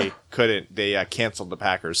 sorry, couldn't. They canceled the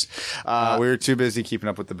Packers. We were too busy keeping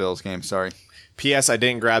up with the Bills game, sorry. P.S. I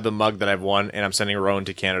didn't grab the mug that I've won, and I'm sending Rowan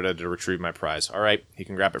to Canada to retrieve my prize. All right, he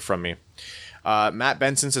can grab it from me. Matt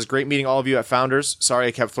Benson says, great meeting all of you at Founders. Sorry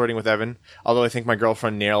I kept flirting with Evan, although I think my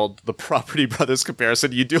girlfriend nailed the Property Brothers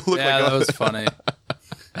comparison. You do look that was funny.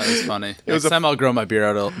 That was funny. Next time I'll grow my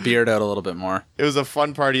beard out a little bit more. It was a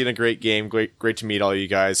fun party and a great game. Great to meet all you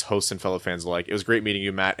guys, hosts and fellow fans alike. It was great meeting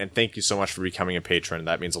you, Matt, and thank you so much for becoming a patron.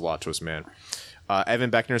 That means a lot to us, man.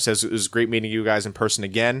 Evan Beckner says, it was great meeting you guys in person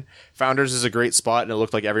again. Founders is a great spot, and it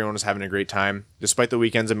looked like everyone was having a great time. Despite the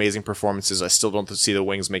weekend's amazing performances, I still don't see the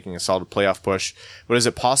Wings making a solid playoff push. But is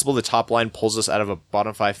it possible the top line pulls us out of a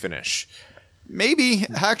bottom 5 finish? Maybe,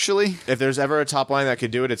 actually. If there's ever a top line that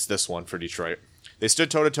could do it, it's this one for Detroit. They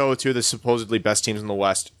stood toe-to-toe with 2 of the supposedly best teams in the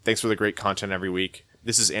West. Thanks for the great content every week.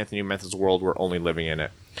 This is Anthony Mantha's world. We're only living in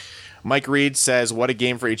it. Mike Reed says, what a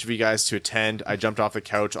game for each of you guys to attend. I jumped off the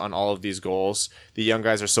couch on all of these goals. The young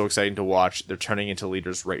guys are so exciting to watch. They're turning into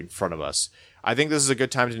leaders right in front of us. I think this is a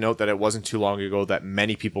good time to note that it wasn't too long ago that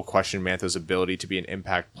many people questioned Mantha's ability to be an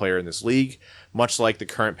impact player in this league, much like the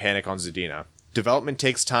current panic on Zadina. Development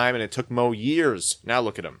takes time, and it took Mo years. Now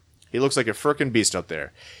look at him. He looks like a frickin' beast out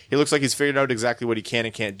there. He looks like he's figured out exactly what he can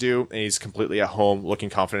and can't do, and he's completely at home, looking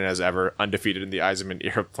confident as ever, undefeated in the Yzerman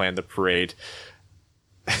era, planned the parade.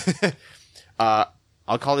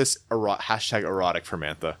 I'll call this hashtag erotic for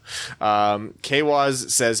Mantha. Kwaz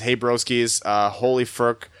says, hey broskies, holy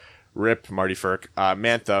Furk, rip Marty Furk.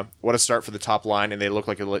 Mantha, what a start for the top line, and they look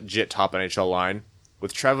like a legit top NHL line.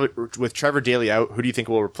 With Trevor Daley out, who do you think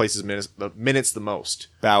will replace his minutes the most?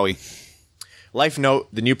 Bowie. Life note,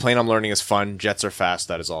 the new plane I'm learning is fun. Jets are fast,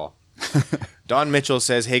 that is all. Don Mitchell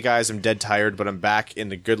says, hey guys, I'm dead tired, but I'm back in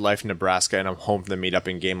the good life in Nebraska, and I'm home from the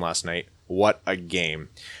meetup game last night. What a game.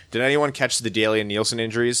 Did anyone catch the Daly and Nielsen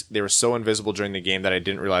injuries? They were so invisible during the game that I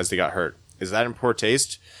didn't realize they got hurt. Is that in poor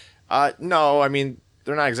taste? No, I mean,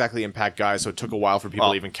 they're not exactly impact guys, so it took a while for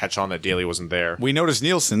people to even catch on that Daly wasn't there. We noticed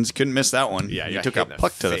Nielsen's. Couldn't miss that one. Yeah, he took a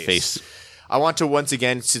puck to the face. I want to once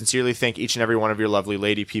again sincerely thank each and every one of your lovely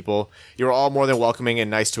lady people. You're all more than welcoming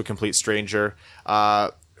and nice to a complete stranger.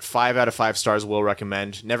 5 out of 5 stars will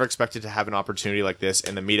recommend. Never expected to have an opportunity like this,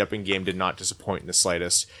 and the meetup game did not disappoint in the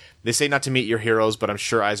slightest. They say not to meet your heroes, but I'm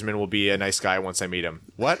sure Yzerman will be a nice guy once I meet him.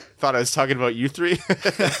 What? Thought I was talking about you 3?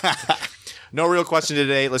 No real question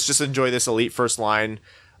today. Let's just enjoy this elite first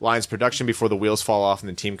line's production before the wheels fall off and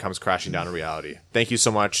the team comes crashing down to reality. Thank you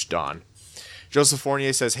so much, Don. Joseph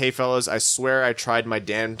Fournier says, hey fellas, I swear I tried my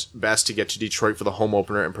damned best to get to Detroit for the home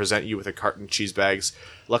opener and present you with a carton of cheese bags.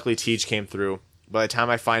 Luckily, Teej came through. By the time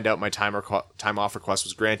I find out my time off request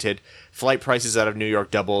was granted, flight prices out of New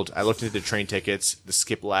York doubled. I looked into the train tickets, the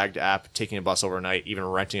Skip Lagged app, taking a bus overnight, even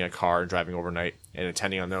renting a car and driving overnight, and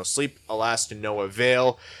attending on no sleep. Alas, to no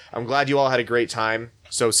avail. I'm glad you all had a great time.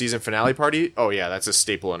 So, season finale party? Oh yeah, that's a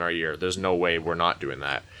staple in our year. There's no way we're not doing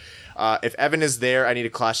that. If Evan is there, I need a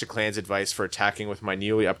Clash of Clans advice for attacking with my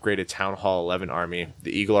newly upgraded Town Hall 11 army.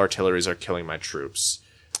 The Eagle Artilleries are killing my troops.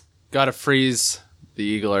 Gotta freeze the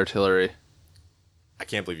Eagle Artillery. I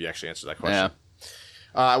can't believe you actually answered that question.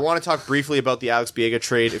 Yeah. I want to talk briefly about the Alex Biega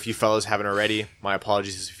trade if you fellas haven't already. My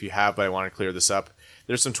apologies if you have, but I want to clear this up.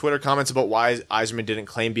 There's some Twitter comments about why Yzerman didn't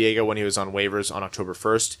claim Biega when he was on waivers on October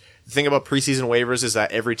 1st. The thing about preseason waivers is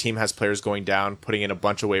that every team has players going down. Putting in a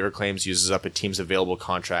bunch of waiver claims uses up a team's available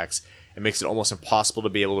contracts. It makes it almost impossible to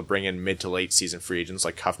be able to bring in mid to late season free agents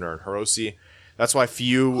like Kufner and Hiroshi. That's why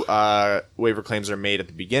few waiver claims are made at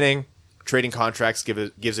the beginning. Trading contracts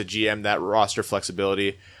gives a GM that roster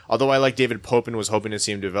flexibility. Although I like David Pope and was hoping to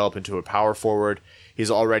see him develop into a power forward,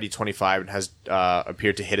 he's already 25 and has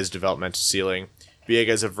appeared to hit his developmental ceiling. Biega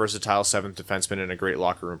is a versatile seventh defenseman and a great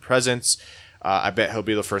locker room presence. I bet he'll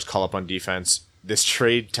be the first call up on defense. This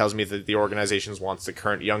trade tells me that the organization wants the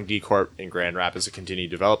current young D-Corp in Grand Rapids to continue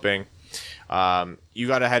developing. You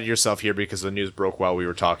got ahead of yourself here because the news broke while we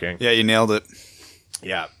were talking. Yeah, you nailed it.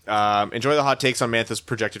 Yeah. Enjoy the hot takes on Mantha's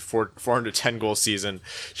projected 410 goal season.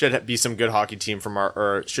 Should be some good hockey team from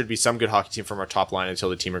our top line until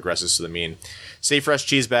the team regresses to the mean. Stay Fresh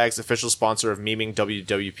Cheese Bags, official sponsor of memeing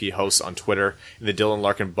WWP hosts on Twitter, and the Dylan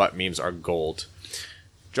Larkin butt memes are gold.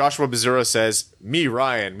 Joshua Bazura says, me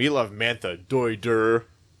Ryan, me love Mantha, doy dur.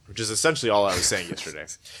 Which is essentially all I was saying yesterday.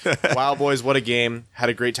 Wow, boys, what a game. Had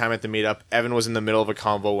a great time at the meetup. Evan was in the middle of a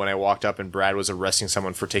convo when I walked up and Brad was arresting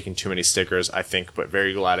someone for taking too many stickers, I think, but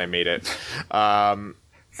very glad I made it.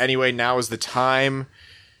 Anyway, now is the time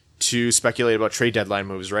to speculate about trade deadline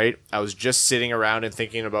moves, right? I was just sitting around and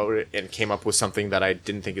thinking about it and came up with something that I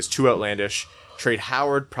didn't think is too outlandish. Trade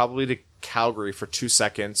Howard probably to Calgary for 2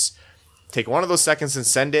 seconds. Take one of those seconds and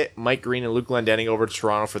send it Mike Green and Luke Glendening over to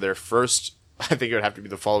Toronto for their first. I think it would have to be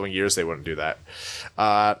the following years they wouldn't do that.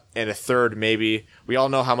 And a third, maybe. We all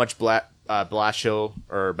know how much Blashill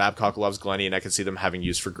or Babcock loves Glennie, and I could see them having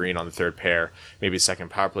use for Green on the third pair. Maybe a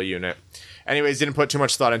second power play unit. Anyways, didn't put too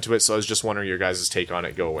much thought into it, so I was just wondering your guys' take on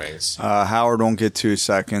it. Go Wings. Howard won't get 2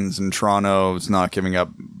 seconds, and Toronto is not giving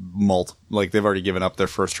up they've already given up their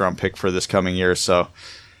first round pick for this coming year, so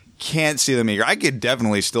can't see them eager. I could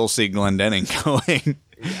definitely still see Glendening going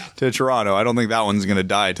to Toronto. I don't think that one's going to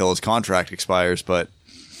die till his contract expires, but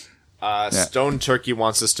Stone Turkey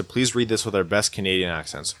wants us to please read this with our best Canadian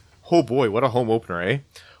accents. Oh boy, what a home opener, eh?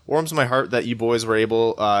 Warms my heart that you boys were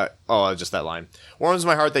able... just that line. Warms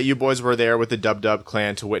my heart that you boys were there with the Dub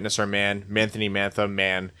clan to witness our man, Manthony Mantha,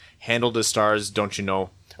 man. Handled his stars, don't you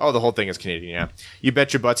know? Oh, the whole thing is Canadian, yeah. You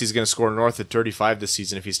bet your butts he's going to score north of 35 this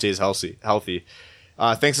season if he stays healthy.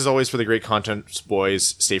 Thanks as always for the great content,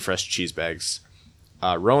 boys. Stay fresh, cheese bags.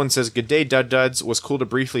 Rowan says, good day, Duds. Was cool to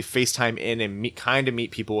briefly FaceTime in and meet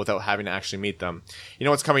people without having to actually meet them. You know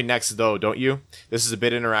what's coming next, though, don't you? This is a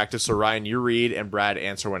bit interactive, so Ryan, you read and Brad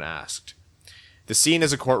answer when asked. The scene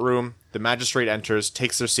is a courtroom. The magistrate enters,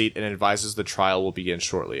 takes their seat, and advises the trial will begin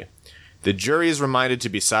shortly. The jury is reminded to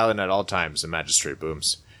be silent at all times, the magistrate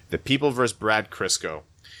booms. The people versus Brad Crisco.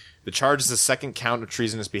 The charge is the second count of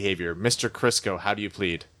treasonous behavior. Mr. Crisco, how do you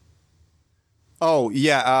plead? Oh,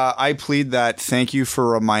 yeah, I plead that thank you for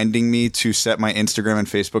reminding me to set my Instagram and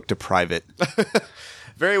Facebook to private.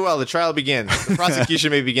 Very well, the trial begins. The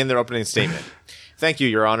prosecution may begin their opening statement. Thank you,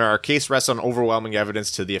 Your Honor. Our case rests on overwhelming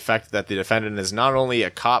evidence to the effect that the defendant is not only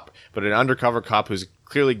a cop, but an undercover cop who's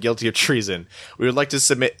clearly guilty of treason. We would like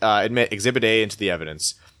to admit Exhibit A into the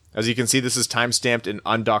evidence. As you can see, this is time-stamped and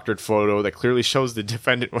undoctored photo that clearly shows the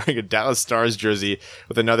defendant wearing a Dallas Stars jersey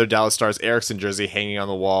with another Dallas Stars Eriksson jersey hanging on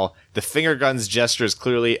the wall. The finger guns gesture is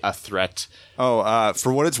clearly a threat. Oh,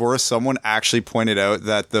 for what it's worth, someone actually pointed out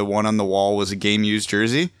that the one on the wall was a game-used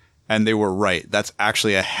jersey, and they were right. That's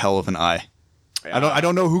actually a hell of an eye. I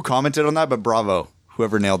don't know who commented on that, but bravo,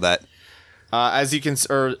 whoever nailed that. As you can,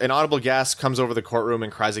 an audible gasp comes over the courtroom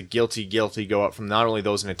and cries of guilty, guilty go up from not only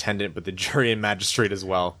those in attendance, but the jury and magistrate as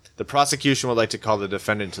well. The prosecution would like to call the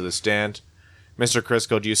defendant to the stand. Mr.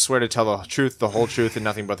 Crisco, do you swear to tell the truth, the whole truth, and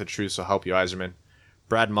nothing but the truth, so help you, Yzerman?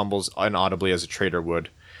 Brad mumbles inaudibly as a traitor would.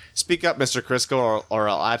 Speak up, Mr. Crisco, or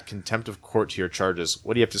I'll add contempt of court to your charges.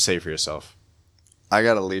 What do you have to say for yourself? I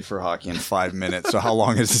got to leave for hockey in 5 minutes. So how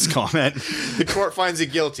long is this comment? The court finds you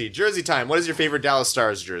guilty. Jersey time. What is your favorite Dallas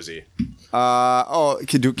Stars jersey?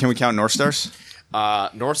 Can we count North Stars?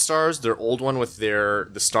 North Stars, their old one with the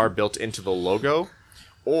star built into the logo.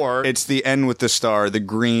 Or it's the N with the star, the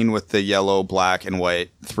green with the yellow, black, and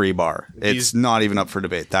white 3-bar. It's not even up for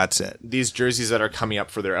debate. That's it. These jerseys that are coming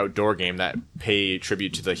up for their outdoor game that pay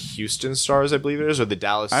tribute to the Houston Stars, I believe it is, or the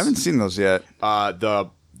Dallas. I haven't seen those yet.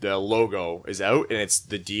 The logo is out, and it's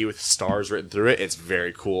the D with stars written through it. It's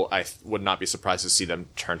very cool. I would not be surprised to see them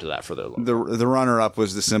turn to that for their logo. The runner-up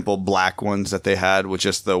was the simple black ones that they had with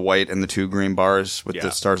just the white and the 2 green bars with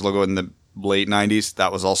the Stars logo in the late 90s.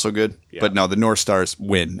 That was also good. Yeah. But no, the North Stars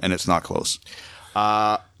win, and it's not close.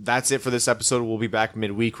 That's it for this episode. We'll be back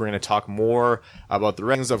midweek. We're going to talk more about the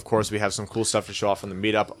Rings. Of course, we have some cool stuff to show off from the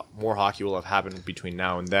meetup. More hockey will have happened between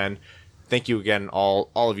now and then. Thank you again, all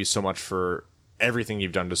of you, so much for everything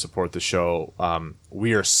you've done to support the show.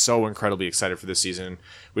 We are so incredibly excited for this season.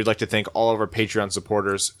 We'd like to thank all of our Patreon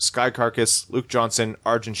supporters: Sky Carcass, Luke Johnson,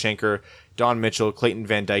 Arjun Shanker, Don Mitchell, Clayton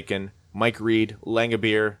Van Dyken, Mike Reed,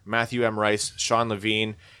 Langabeer, Matthew M. Rice, Sean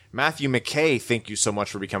Levine, Matthew McKay, thank you so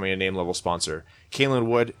much for becoming a name level sponsor. Kaylin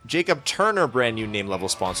Wood, Jacob Turner, brand new name level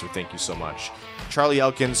sponsor, thank you so much. Charlie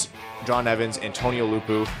Elkins, John Evans, Antonio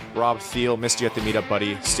Lupu, Rob Thiel, Misty at the Meetup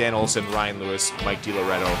Buddy, Stan Olson, Ryan Lewis, Mike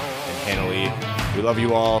DiLoretto, and Hannah Lee. We love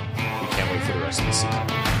you all. We can't wait for the rest of the season.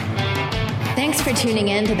 Thanks for tuning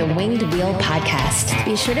in to the Winged Wheel Podcast.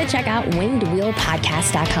 Be sure to check out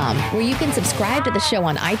wingedwheelpodcast.com, where you can subscribe to the show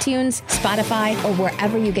on iTunes, Spotify, or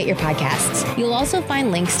wherever you get your podcasts. You'll also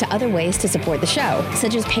find links to other ways to support the show,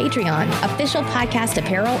 such as Patreon, official podcast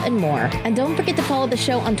apparel, and more. And don't forget to follow the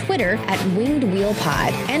show on Twitter at Winged Wheel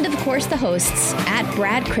Pod. And of course, the hosts at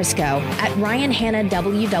Brad Crisco, at Ryan Hanna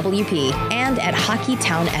WWP, and at Hockey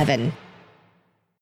Town Evan.